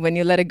 When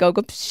you let it go,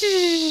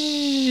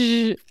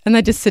 and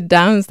I just sit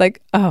down. It's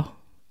like, oh,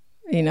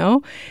 you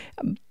know,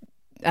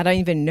 I don't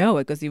even know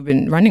it because you've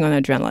been running on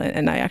adrenaline.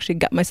 And I actually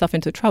got myself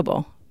into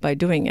trouble by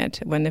doing it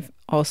when it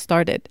all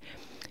started.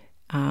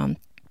 I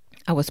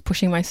was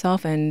pushing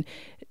myself and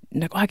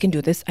like, oh, I can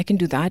do this, I can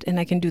do that, and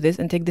I can do this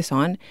and take this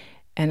on.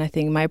 And I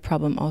think my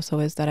problem also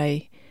is that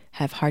I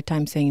have hard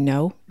time saying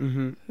no.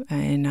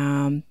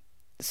 And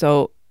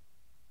so,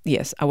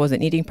 yes, I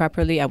wasn't eating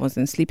properly. I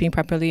wasn't sleeping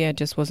properly. I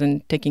just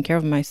wasn't taking care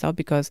of myself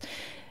because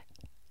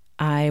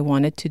I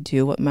wanted to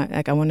do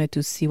I wanted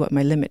to see what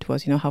my limit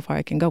was, you know, how far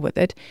I can go with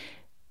it.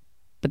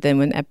 But then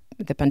when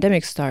the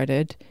pandemic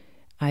started,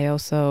 I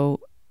also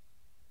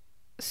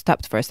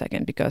stopped for a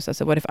second because I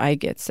said, what if I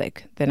get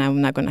sick? Then I'm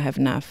not going to have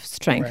enough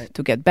strength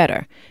to get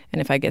better. And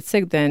if I get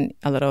sick, then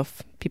a lot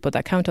of people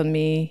that count on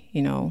me,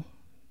 you know,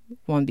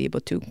 won't be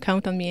able to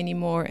count on me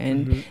anymore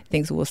and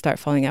things will start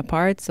falling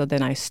apart. So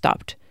then I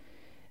stopped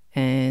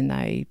and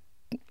I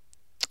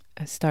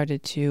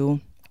started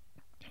to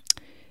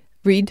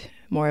read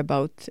more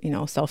about, you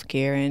know,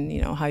 self-care and,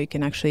 you know, how you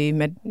can actually,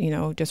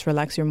 just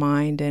relax your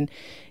mind. And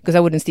because I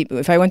wouldn't sleep.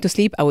 If I went to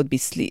sleep, I would be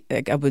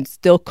I would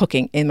still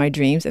cooking in my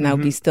dreams and I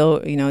would be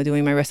still, you know,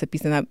 doing my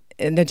recipes and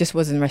that just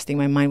wasn't resting.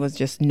 My mind was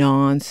just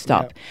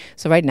nonstop. Yeah.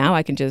 So right now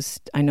I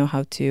know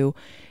how to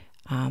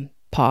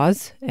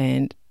pause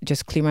and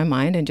just clear my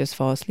mind and just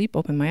fall asleep,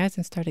 open my eyes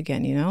and start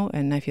again, you know,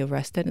 and I feel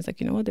rested. It's like,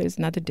 you know what, there's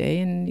another day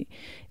and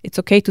it's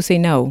okay to say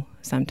no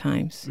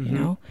sometimes, you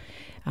know.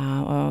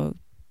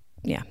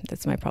 Yeah,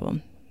 that's my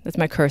problem. That's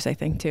my curse, I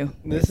think, too.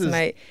 This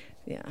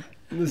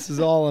is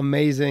all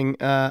amazing,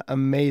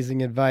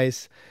 amazing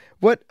advice.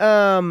 What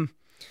and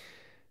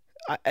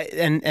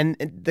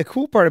the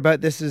cool part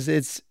about this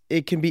is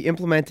it can be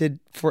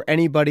implemented for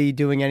anybody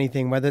doing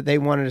anything, whether they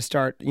wanted to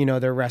start, you know,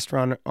 their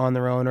restaurant on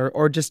their own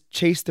or just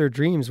chase their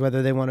dreams,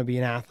 whether they want to be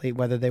an athlete,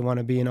 whether they want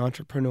to be an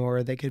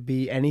entrepreneur, they could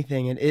be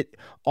anything. And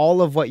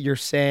all of what you're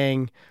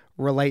saying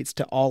relates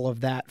to all of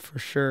that for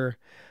sure.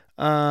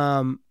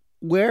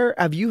 Where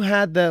have you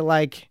had the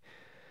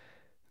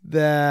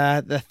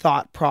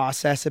thought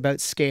process about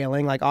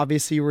scaling? Like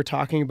obviously you were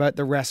talking about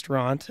the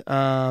restaurant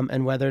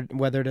and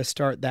whether to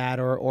start that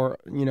or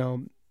you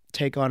know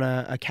take on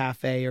a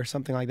cafe or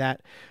something like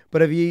that.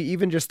 But have you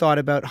even just thought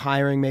about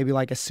hiring maybe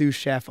like a sous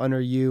chef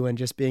under you and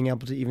just being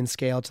able to even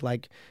scale to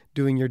like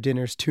doing your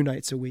dinners 2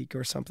 nights a week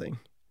or something?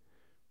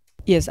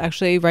 Yes,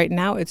 actually, right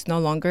now it's no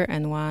longer a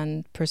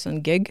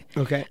one-person gig.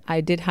 Okay.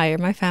 I did hire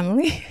my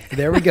family.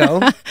 There we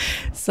go.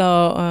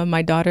 So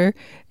my daughter,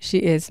 she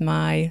is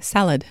my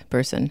salad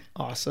person.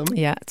 Awesome.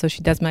 Yeah, so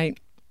she does my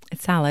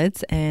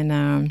salads,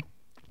 and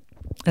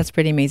that's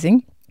pretty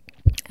amazing.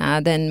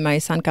 Then my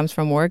son comes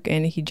from work,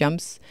 and he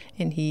jumps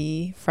and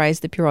he fries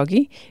the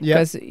pierogi. Yep.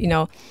 Because,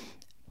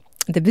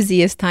 the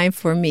busiest time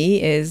for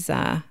me is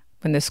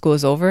when the school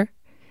is over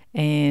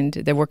and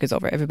the work is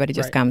over. Everybody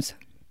just comes.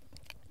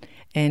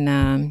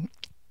 And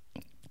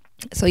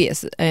so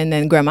yes, and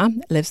then grandma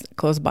lives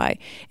close by,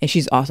 and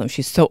she's awesome.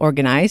 She's so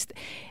organized,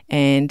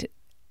 and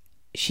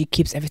she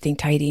keeps everything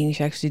tidy, and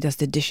she actually does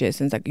the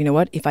dishes. And it's like, you know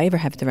what? If I ever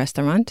have the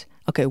restaurant,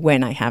 okay,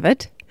 when I have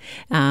it,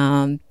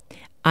 I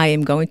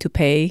am going to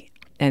pay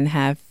and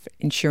have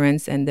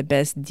insurance and the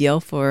best deal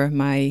for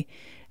my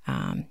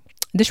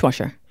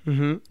dishwasher,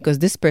 because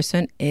this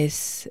person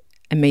is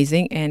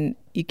amazing, and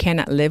you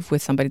cannot live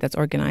with somebody that's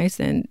organized,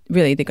 and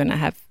really they're gonna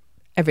have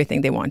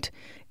everything they want,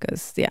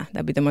 because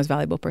that'd be the most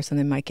valuable person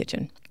in my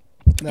kitchen.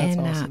 That's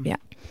awesome.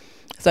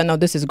 So no,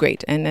 this is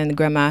great. And then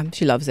grandma,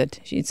 she loves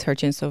it. It's her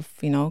chance of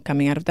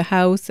coming out of the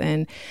house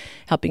and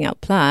helping out.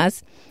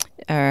 Plus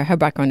her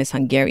background is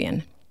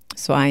Hungarian,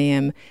 so I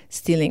am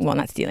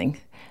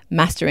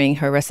mastering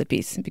her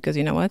recipes, because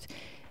you know what,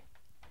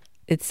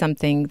 it's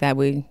something that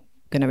we're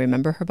gonna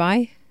remember her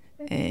by,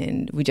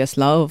 and we just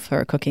love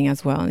her cooking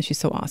as well, and she's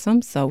so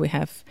awesome. So we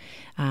have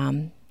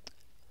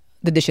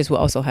the dishes will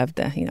also have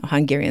the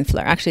Hungarian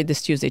flair. Actually,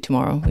 this Tuesday,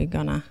 tomorrow, we're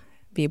gonna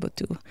be able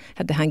to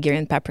have the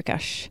Hungarian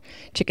paprikash,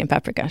 chicken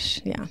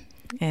paprikash. Yeah,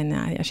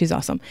 and she's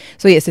awesome.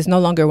 So yes, it's no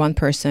longer one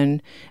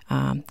person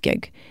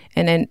gig.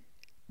 And then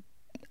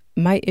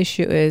my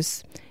issue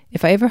is,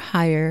 if I ever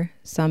hire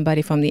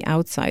somebody from the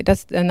outside,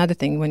 that's another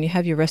thing. When you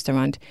have your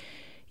restaurant,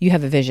 you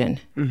have a vision.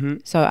 Mm-hmm.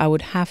 So I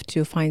would have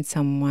to find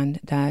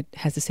someone that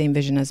has the same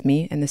vision as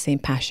me and the same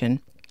passion.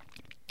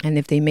 And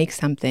if they make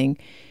something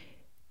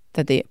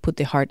that they put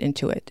their heart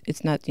into it.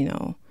 It's not,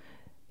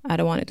 I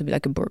don't want it to be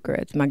like a burger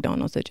at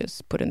McDonald's that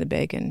just put in the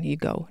bag and you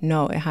go.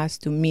 No, it has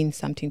to mean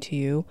something to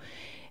you,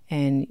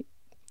 and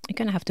you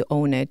kind of have to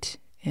own it.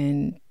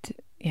 And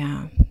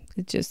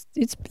it's a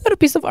little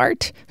piece of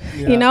art,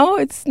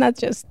 it's not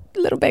just a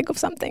little bag of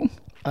something.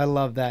 I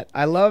love that.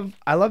 I love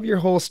your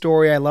whole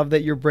story. I love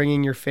that you're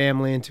bringing your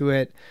family into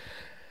it.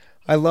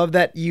 I love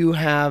that you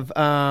have,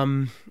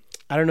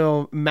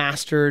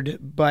 mastered,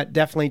 but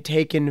definitely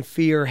taken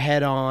fear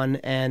head on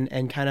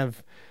and kind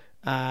of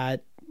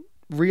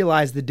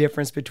realize the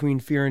difference between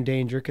fear and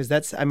danger. Because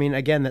that's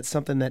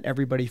something that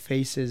everybody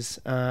faces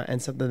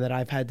and something that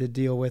I've had to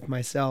deal with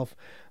myself.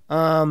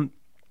 And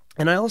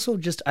I also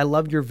I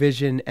love your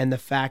vision and the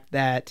fact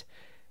that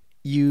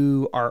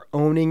you are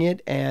owning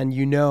it, and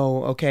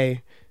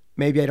okay,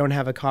 maybe I don't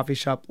have a coffee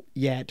shop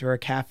yet or a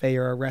cafe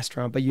or a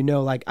restaurant, but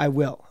like I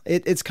will.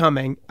 It's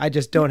coming. I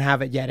just don't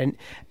have it yet.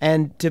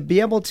 And to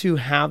be able to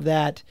have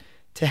that,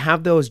 to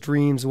have those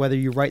dreams, whether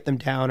you write them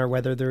down or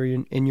whether they're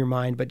in your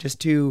mind, but just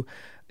to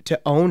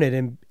own it,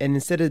 and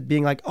instead of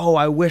being like, oh,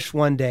 I wish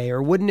one day,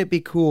 or wouldn't it be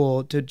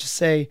cool, to just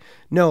say,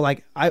 no,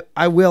 like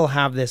I will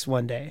have this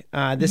one day.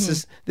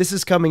 This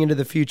is coming into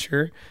the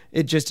future.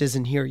 It just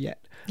isn't here yet.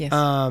 Yes.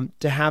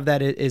 To have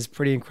that is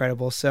pretty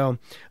incredible. So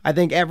I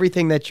think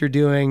everything that you're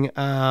doing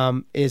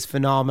is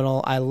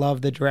phenomenal. I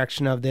love the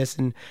direction of this,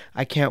 and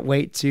I can't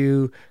wait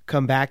to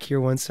come back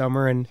here one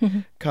summer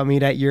and come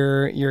eat at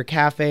your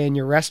cafe and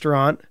your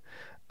restaurant.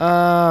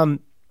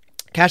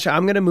 Kasia,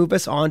 I'm going to move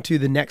us on to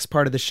the next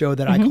part of the show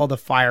that I call the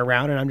fire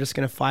round, and I'm just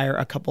going to fire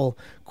a couple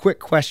quick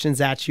questions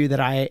at you that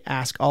I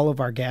ask all of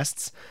our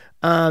guests.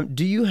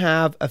 Do you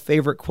have a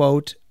favorite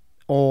quote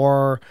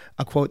or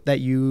a quote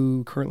that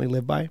you currently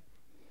live by?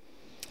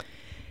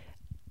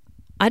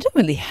 I don't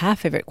really have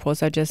favorite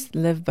quotes. I just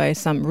live by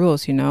some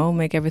rules,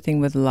 make everything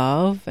with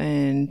love,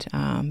 and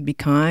be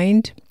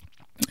kind,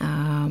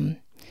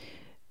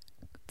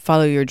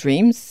 follow your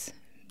dreams,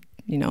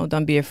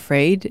 don't be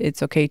afraid.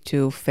 It's okay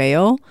to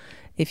fail.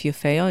 If you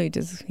fail, you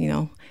just,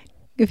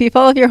 if you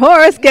fall off your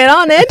horse, get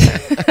on it.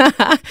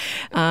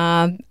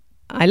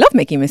 I love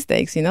making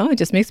mistakes, it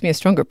just makes me a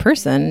stronger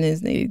person.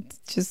 It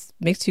just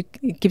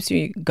it keeps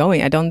you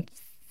going. I don't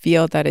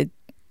feel that it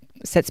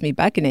sets me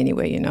back in any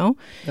way,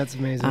 That's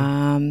amazing.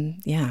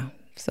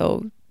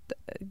 So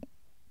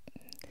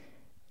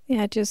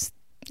just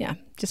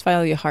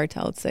follow your heart,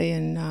 I would say.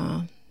 And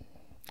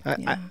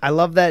I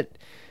love that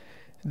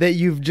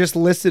you've just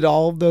listed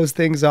all of those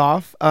things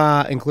off,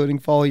 including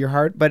follow your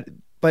heart,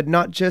 but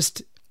not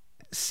just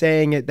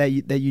saying it, that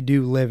you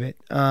do live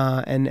it.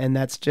 And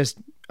that's just,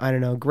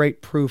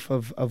 great proof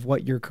of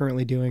what you're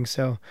currently doing.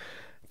 So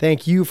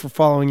thank you for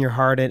following your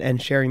heart and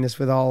sharing this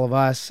with all of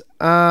us.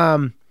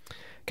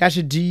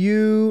 Kasia, do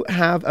you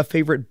have a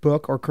favorite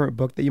book or current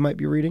book that you might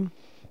be reading?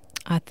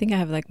 I think I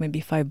have like maybe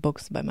 5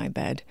 books by my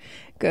bed,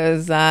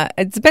 because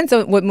it depends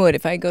on what mood.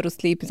 If I go to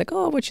sleep, it's like,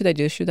 oh, what should I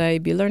do? Should I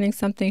be learning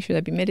something? Should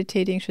I be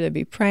meditating? Should I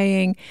be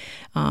praying?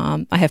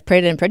 I have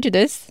Pride and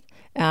Prejudice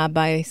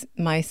by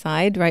my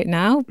side right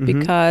now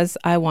because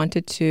I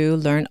wanted to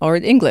learn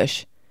Old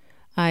English.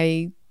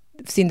 I've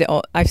seen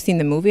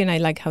the movie and I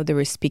like how they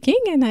were speaking,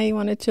 and I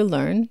wanted to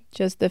learn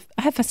I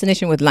have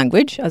fascination with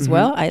language as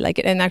well. I like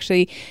it, and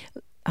actually.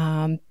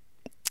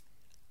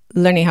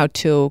 Learning how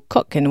to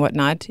cook and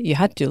whatnot, you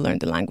had to learn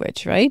the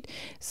language, right?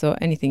 So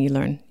anything you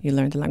learn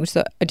the language.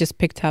 So I just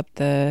picked up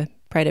the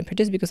Pride and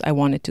Prejudice because I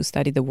wanted to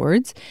study the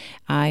words.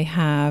 I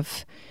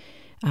have,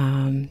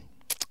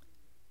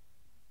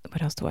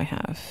 what else do I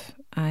have?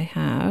 I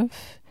have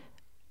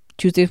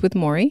Tuesdays with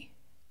Maury.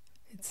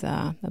 It's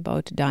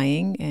about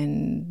dying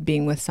and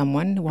being with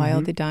someone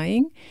while they're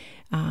dying.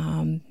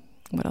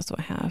 What else do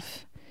I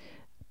have?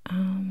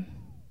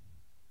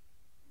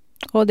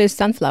 There's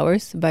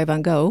Sunflowers by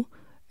Van Gogh.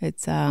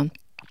 It's I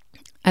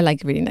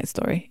like reading that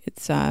story.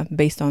 It's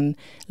based on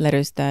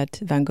letters that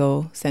Van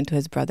Gogh sent to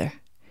his brother,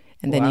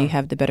 and then you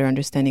have the better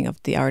understanding of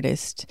the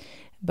artist.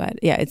 But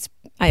yeah,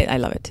 I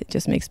love it. It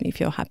just makes me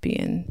feel happy.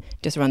 And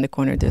just around the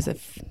corner, there's a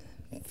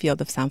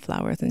field of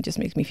sunflowers, and it just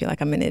makes me feel like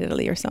I'm in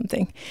Italy or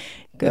something.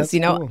 Because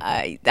cool.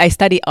 I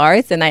study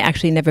arts, and I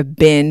actually never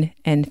been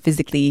and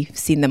physically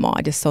seen them all.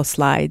 I just saw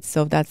slides,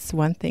 so that's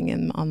one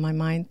thing on my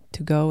mind,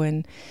 to go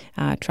and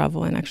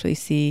travel and actually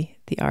see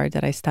the art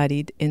that I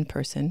studied in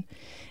person.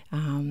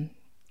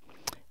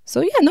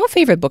 So yeah, no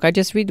favorite book. I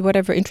just read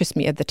whatever interests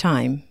me at the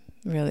time.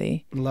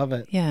 Really love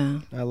it. Yeah,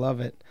 I love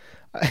it.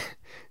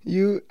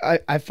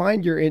 I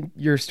find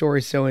your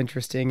story so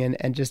interesting,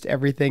 and just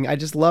everything. I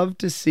just love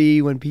to see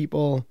when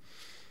people,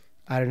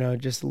 I don't know,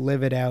 just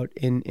live it out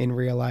in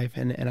real life,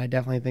 and I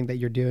definitely think that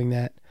you're doing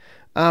that.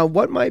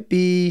 What might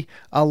be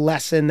a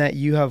lesson that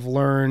you have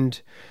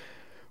learned,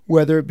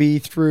 whether it be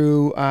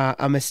through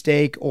a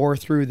mistake or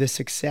through the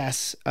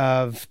success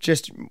of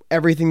just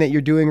everything that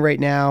you're doing right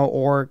now,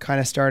 or kind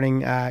of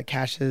starting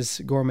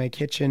Kasia's Gourmet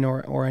Kitchen,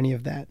 or any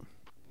of that?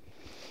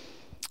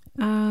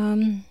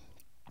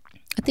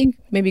 I think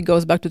maybe it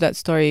goes back to that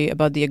story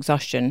about the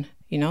exhaustion,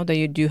 that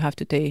you do have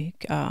to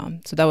take.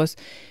 So that was,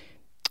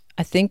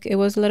 I think it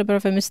was a little bit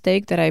of a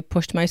mistake that I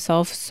pushed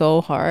myself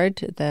so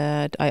hard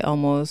that I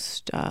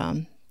almost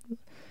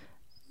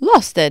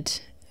lost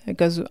it.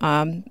 Because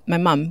my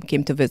mom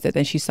came to visit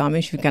and she saw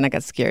me, she kind of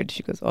got scared.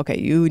 She goes, okay,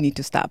 you need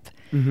to stop.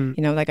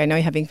 Like, I know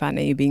you're having fun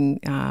and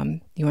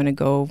you want to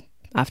go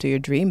after your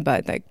dream,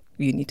 but like,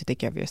 you need to take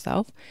care of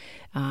yourself.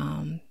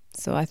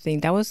 So I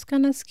think that was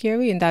kind of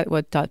scary, and that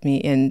what taught me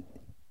and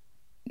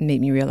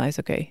made me realize,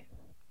 okay,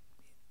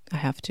 I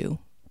have to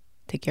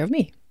take care of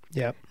me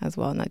as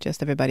well, not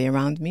just everybody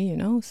around me,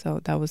 So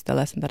that was the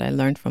lesson that I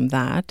learned from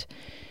that.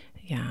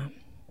 Yeah.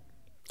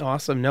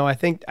 Awesome. No, I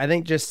think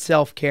just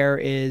self-care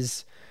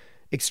is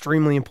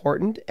extremely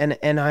important,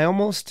 and I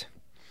almost,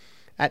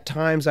 at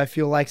times, I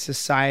feel like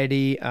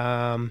society,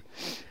 I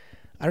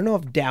don't know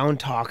if down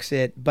talks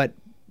it, but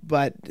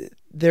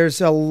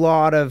there's a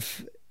lot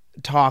of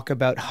talk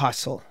about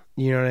hustle,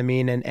 you know what I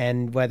mean?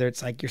 And whether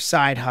it's like your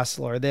side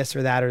hustle or this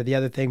or that or the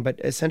other thing, but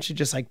essentially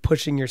just like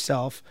pushing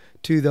yourself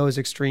to those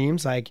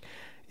extremes. Like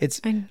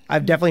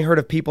I've definitely heard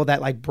of people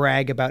that like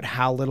brag about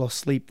how little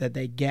sleep that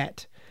they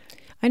get.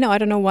 I know. I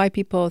don't know why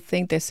people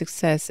think that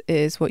success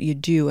is what you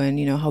do and,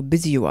 how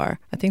busy you are.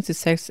 I think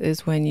success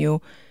is when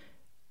you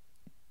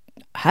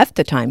have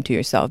the time to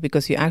yourself,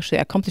 because you actually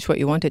accomplish what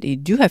you wanted. You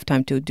do have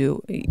time to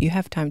do. You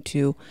have time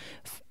to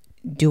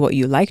do what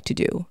you like to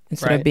do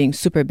instead of being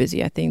super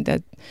busy. I think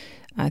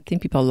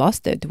people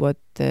lost it, what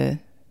the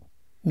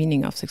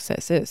meaning of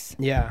success is.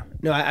 Yeah.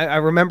 No, I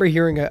remember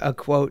hearing a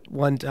quote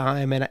one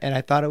time, and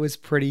I thought it was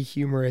pretty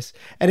humorous.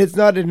 And it's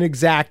not an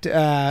exact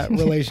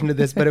relation to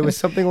this, but it was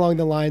something along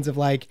the lines of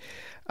like,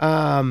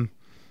 a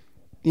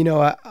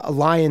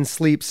lion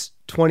sleeps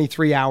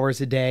 23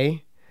 hours a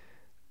day.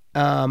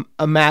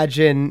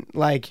 Imagine,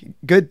 like,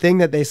 good thing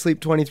that they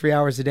sleep 23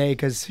 hours a day,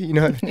 because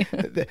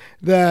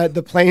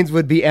the plains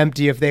would be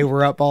empty if they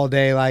were up all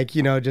day, like,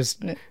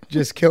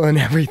 just killing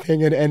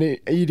everything and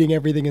eating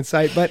everything in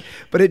sight. But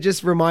it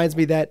just reminds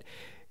me that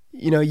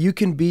you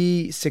can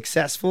be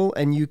successful,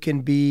 and you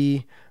can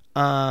be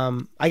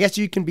I guess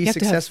you can be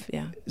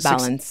successful.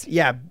 Balance.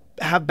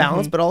 Have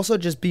balance, but also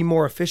just be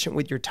more efficient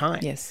with your time.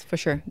 Yes, for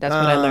sure. That's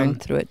what I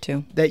learned through it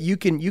too. That you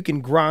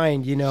can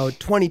grind,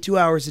 22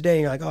 hours a day.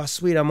 And you're like, oh,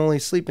 sweet, I'm only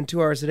sleeping 2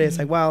 hours a day. It's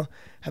like, well,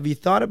 have you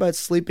thought about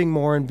sleeping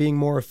more and being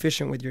more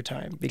efficient with your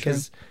time?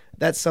 Because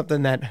that's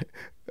something that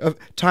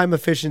time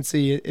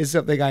efficiency is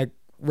something I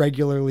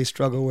regularly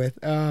struggle with.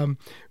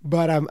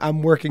 But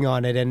I'm working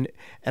on it, and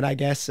I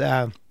guess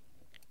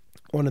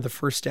one of the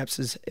first steps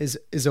is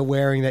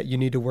awareing that you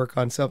need to work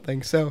on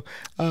something. So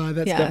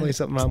that's definitely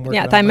something I'm working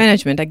on. Yeah, time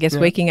management. I guess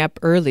waking up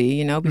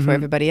early, before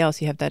everybody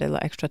else, you have that little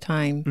extra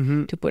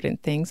time to put in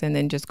things, and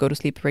then just go to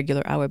sleep a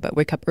regular hour. But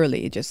wake up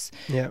early. It's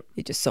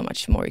just so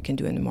much more you can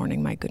do in the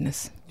morning. My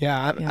goodness.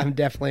 Yeah, I'm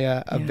definitely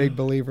a big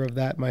believer of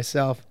that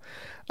myself.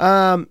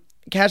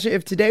 Kasia,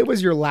 if today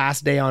was your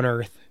last day on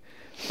Earth,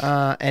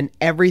 and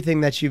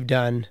everything that you've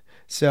done.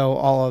 So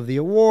all of the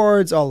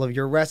awards, all of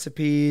your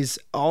recipes,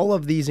 all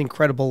of these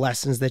incredible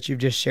lessons that you've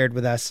just shared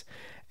with us,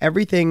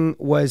 everything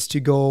was to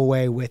go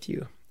away with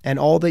you. And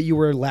all that you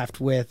were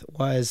left with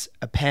was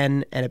a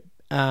pen and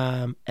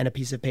a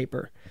piece of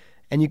paper.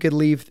 And you could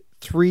leave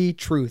 3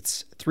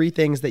 truths, 3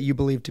 things that you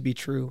believe to be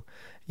true.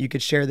 You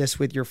could share this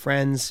with your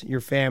friends,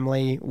 your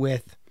family,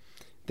 with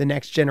the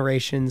next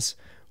generations.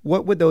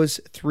 What would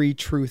those 3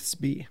 truths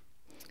be?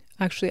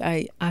 Actually,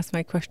 I ask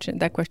that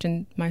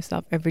question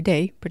myself every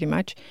day, pretty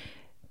much.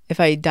 If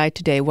I died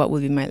today, what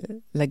would be my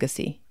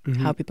legacy?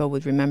 Mm-hmm. How people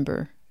would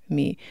remember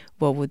me?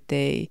 What would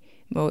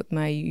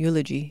my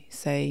eulogy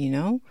say,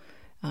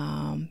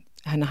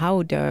 and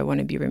how do I want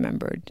to be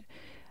remembered?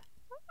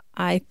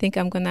 I think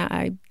I'm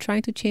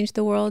trying to change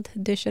the world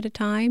dish at a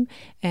time.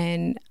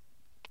 And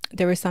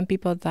there were some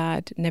people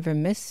that never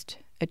missed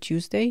a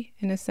Tuesday,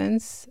 in a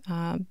sense.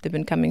 They've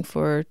been coming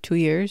for 2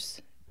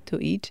 years to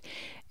eat.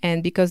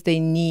 And because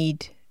they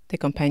need the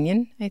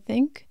companion, I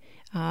think,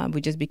 we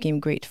just became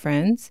great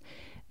friends.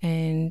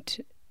 And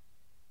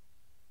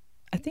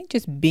I think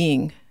just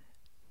being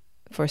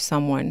for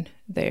someone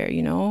there,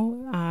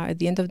 at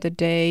the end of the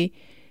day,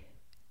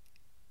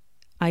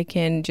 I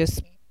can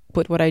just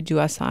put what I do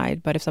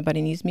aside. But if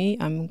somebody needs me,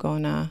 I'm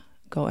going to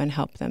go and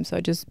help them. So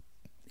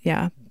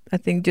I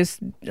think just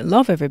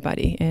love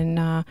everybody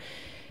and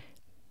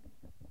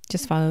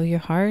just follow your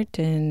heart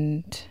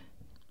and,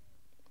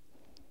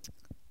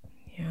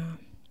 yeah.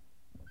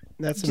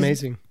 That's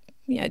amazing.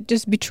 Yeah,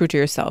 just be true to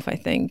yourself, I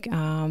think.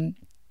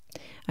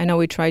 I know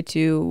we try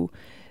to,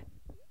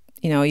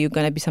 you're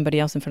going to be somebody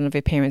else in front of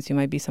your parents. You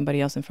might be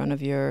somebody else in front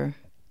of your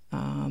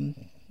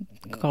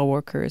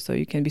co-workers, so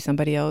you can be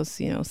somebody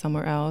else,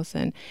 somewhere else.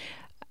 And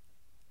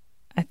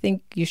I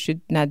think you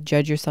should not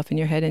judge yourself in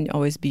your head and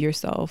always be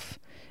yourself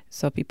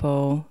so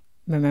people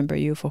remember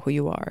you for who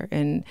you are.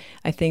 And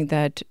I think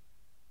that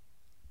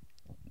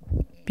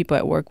people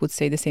at work would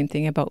say the same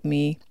thing about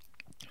me.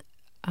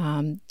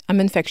 I'm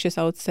infectious,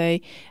 I would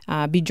say.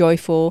 Be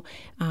joyful.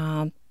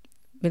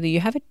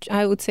 Really,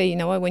 I would say,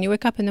 when you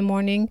wake up in the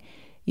morning,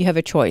 you have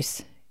a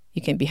choice.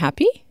 You can be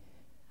happy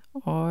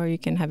or you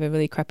can have a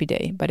really crappy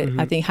day. But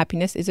I think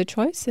happiness is a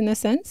choice in a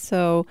sense.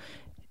 So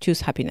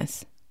choose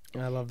happiness.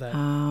 I love that.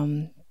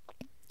 And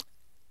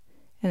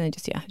I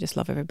just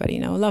love everybody.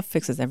 Love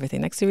fixes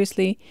everything. Like,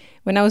 seriously,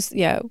 when I was,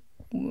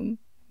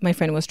 my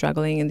friend was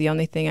struggling, and the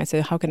only thing I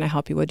said, how can I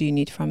help you? What do you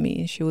need from me?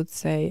 And she would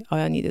say, all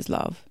I need is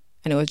love.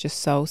 And it was just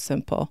so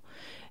simple.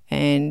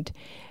 And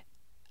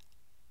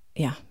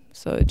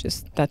so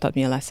that taught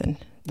me a lesson.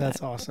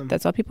 That's awesome.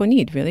 That's all people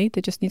need, really.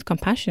 They just need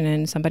compassion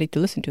and somebody to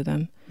listen to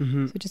them.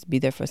 Mm-hmm. So just be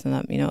there for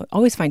them.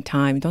 Always find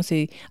time. Don't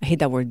say, I hate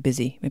that word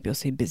busy. Maybe I'll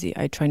say busy.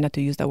 I try not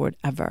to use that word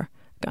ever.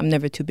 I'm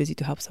never too busy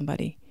to help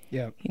somebody.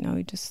 Yeah. I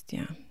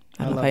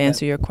don't know if I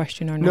answer your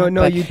question or not.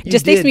 No, you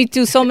just did. Takes me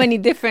to so many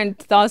different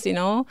thoughts,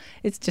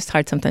 It's just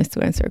hard sometimes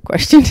to answer a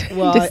question.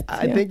 Well,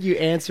 I think you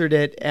answered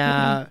it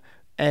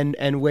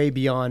and way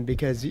beyond,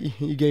 because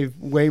you gave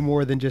way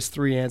more than just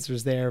 3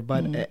 answers there.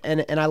 But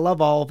and I love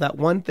all of that.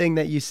 One thing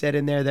that you said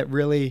in there that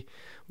really,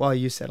 well,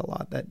 you said a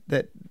lot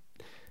that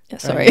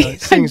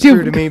sings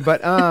true to me.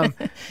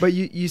 But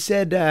you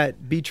said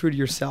be true to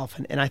yourself,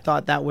 and I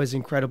thought that was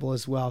incredible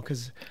as well,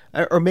 because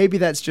or maybe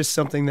that's just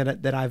something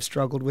that I've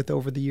struggled with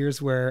over the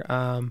years, where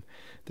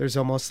there's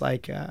almost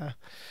like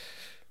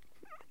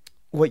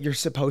what you're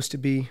supposed to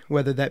be,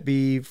 whether that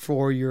be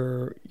for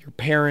your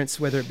parents,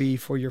 whether it be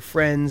for your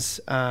friends,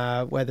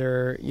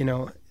 whether,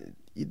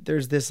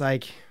 there's this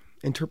like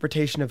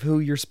interpretation of who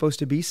you're supposed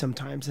to be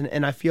sometimes.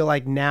 And I feel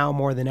like now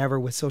more than ever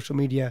with social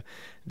media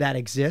that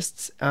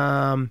exists.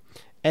 And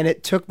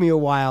it took me a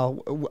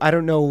while. I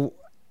don't know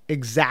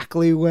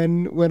exactly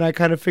when I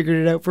kind of figured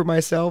it out for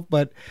myself,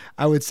 but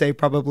I would say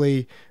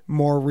probably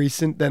more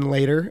recent than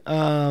later,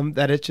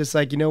 that it's just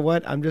like, you know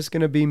what, I'm just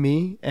going to be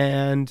me,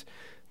 and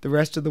the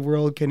rest of the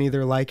world can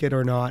either like it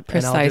or not.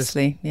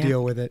 Precisely. And I'll just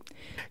deal with it.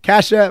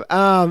 Kasia,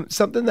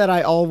 something that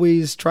I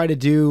always try to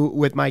do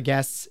with my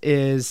guests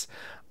is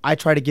I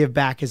try to give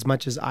back as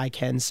much as I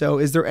can. So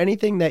is there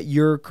anything that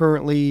you're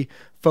currently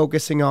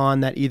focusing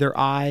on that either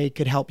I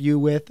could help you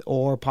with,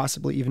 or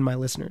possibly even my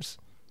listeners?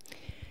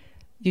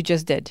 You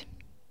just did.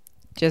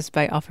 Just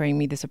by offering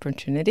me this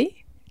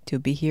opportunity to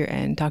be here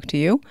and talk to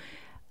you.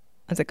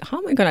 I was like, how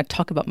am I going to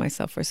talk about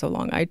myself for so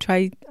long? I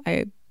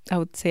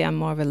would say I'm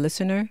more of a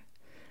listener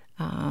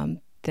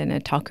than a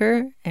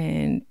talker,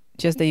 and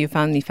just that you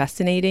found me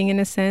fascinating in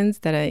a sense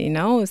that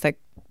it's like,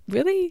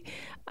 really,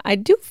 I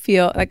do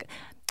feel like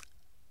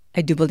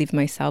I do believe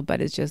myself,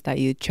 but it's just that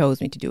you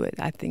chose me to do it.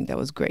 I think that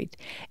was great.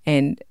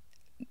 And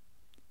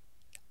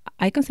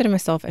I consider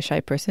myself a shy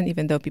person,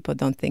 even though people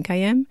don't think I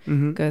am,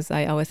 because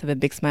I always have a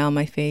big smile on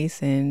my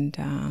face. And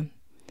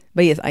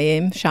but yes, I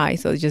am shy.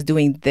 So just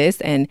doing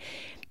this and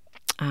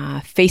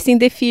facing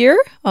the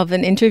fear of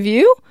an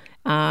interview,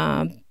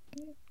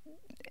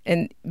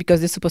 and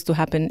because it's supposed to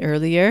happen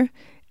earlier,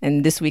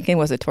 and this weekend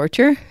was a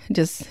torture,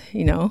 just,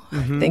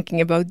 thinking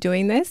about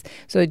doing this.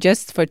 So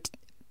just for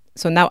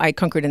So now I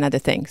conquered another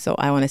thing. So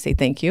I want to say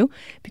thank you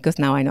because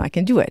now I know I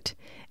can do it.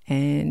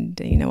 And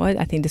you know what?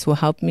 I think this will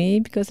help me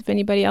because if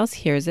anybody else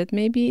hears it,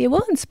 maybe it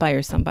will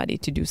inspire somebody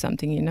to do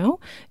something,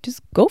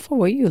 Just go for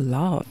what you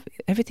love.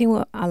 Everything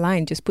will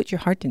align. Just put your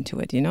heart into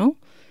it, Yeah.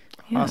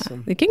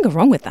 Awesome. You can't go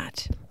wrong with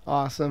that.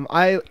 Awesome.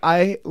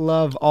 I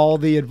love all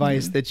the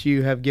advice that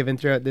you have given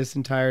throughout this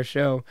entire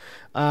show.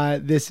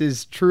 This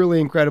is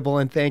truly incredible,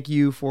 and thank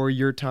you for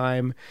your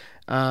time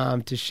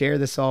to share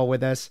this all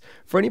with us.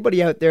 For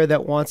anybody out there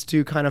that wants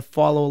to kind of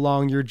follow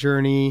along your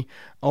journey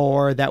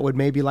or that would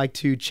maybe like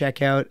to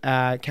check out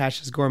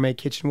Kasia's Gourmet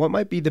Kitchen, what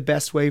might be the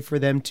best way for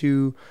them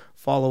to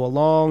follow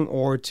along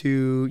or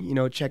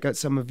to, check out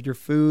some of your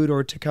food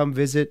or to come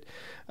visit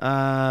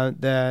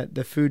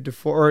the food to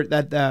fork, or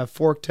that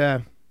fork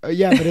to... but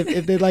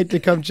if they'd like to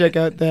come check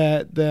out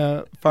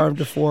the Farm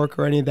to Fork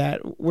or any of that,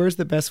 where's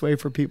the best way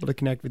for people to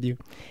connect with you?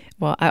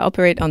 Well, I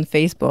operate on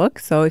Facebook.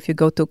 So if you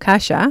go to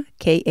Kasia,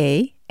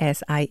 Kasia',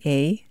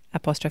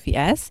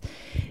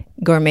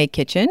 Gourmet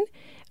Kitchen,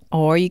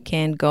 or you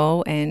can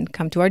go and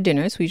come to our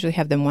dinners. We usually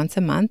have them once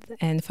a month.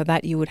 And for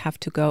that, you would have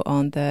to go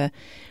on the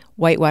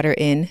Whitewater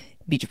Inn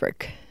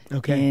Beachbrook.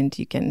 Okay. And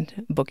you can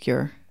book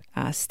your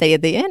stay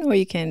at the inn, or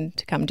you can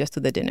come just to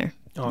the dinner.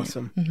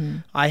 Awesome. Yeah. Mm-hmm.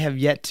 I have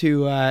yet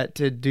to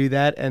do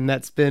that, and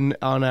that's been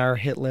on our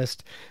hit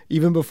list.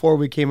 Even before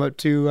we came up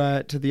to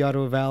the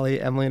Ottawa Valley,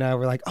 Emily and I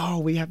were like, "Oh,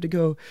 we have to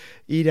go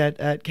eat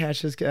at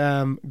Kasia's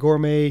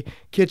Gourmet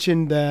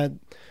Kitchen, the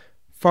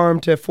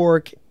Farm to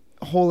Fork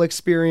whole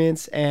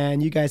experience."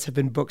 And you guys have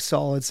been booked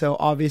solid, so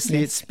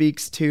obviously It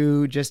speaks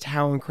to just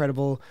how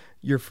incredible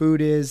your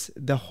food is,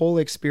 the whole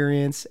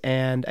experience,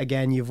 and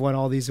again, you've won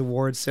all these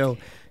awards. So,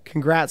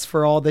 congrats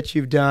for all that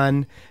you've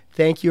done.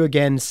 Thank you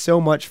again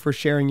so much for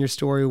sharing your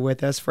story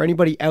with us. For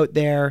anybody out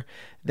there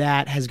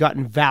that has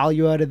gotten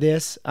value out of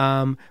this,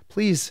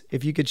 please,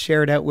 if you could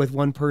share it out with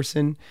one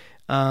person,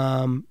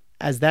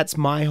 as that's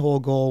my whole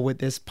goal with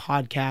this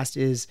podcast,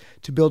 is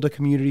to build a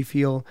community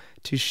feel,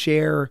 to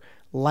share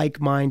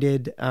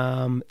like-minded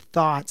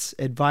thoughts,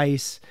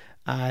 advice,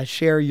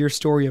 share your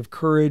story of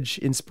courage,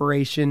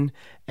 inspiration.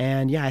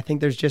 And I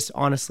think there's just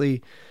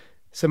honestly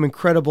some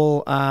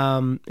incredible,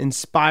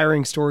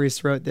 inspiring stories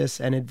throughout this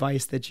and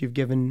advice that you've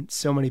given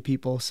so many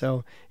people.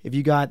 So if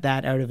you got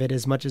that out of it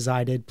as much as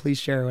I did, please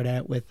share it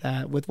out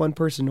with one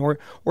person or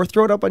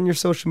throw it up on your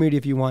social media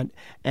if you want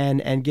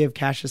and give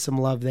Kasia some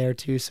love there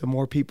too, so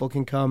more people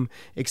can come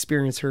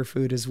experience her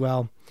food as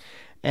well.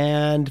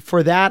 And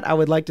for that, I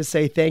would like to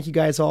say thank you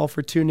guys all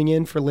for tuning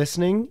in, for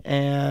listening.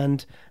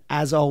 And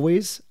as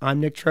always,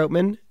 I'm Nick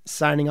Troutman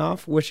signing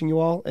off, wishing you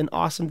all an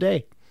awesome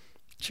day.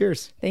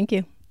 Cheers. Thank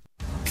you.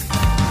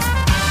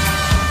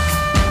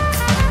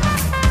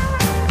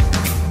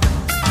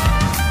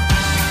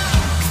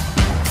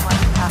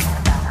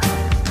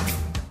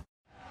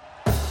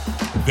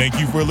 Thank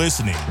you for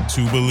listening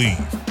to Believe.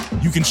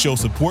 You can show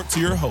support to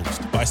your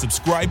host by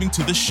subscribing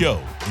to the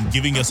show and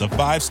giving us a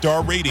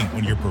 5-star rating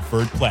on your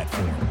preferred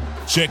platform.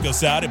 Check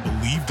us out at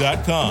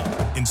Believe.com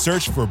and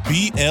search for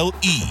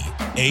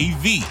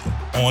BLEAV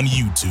on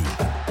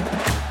YouTube.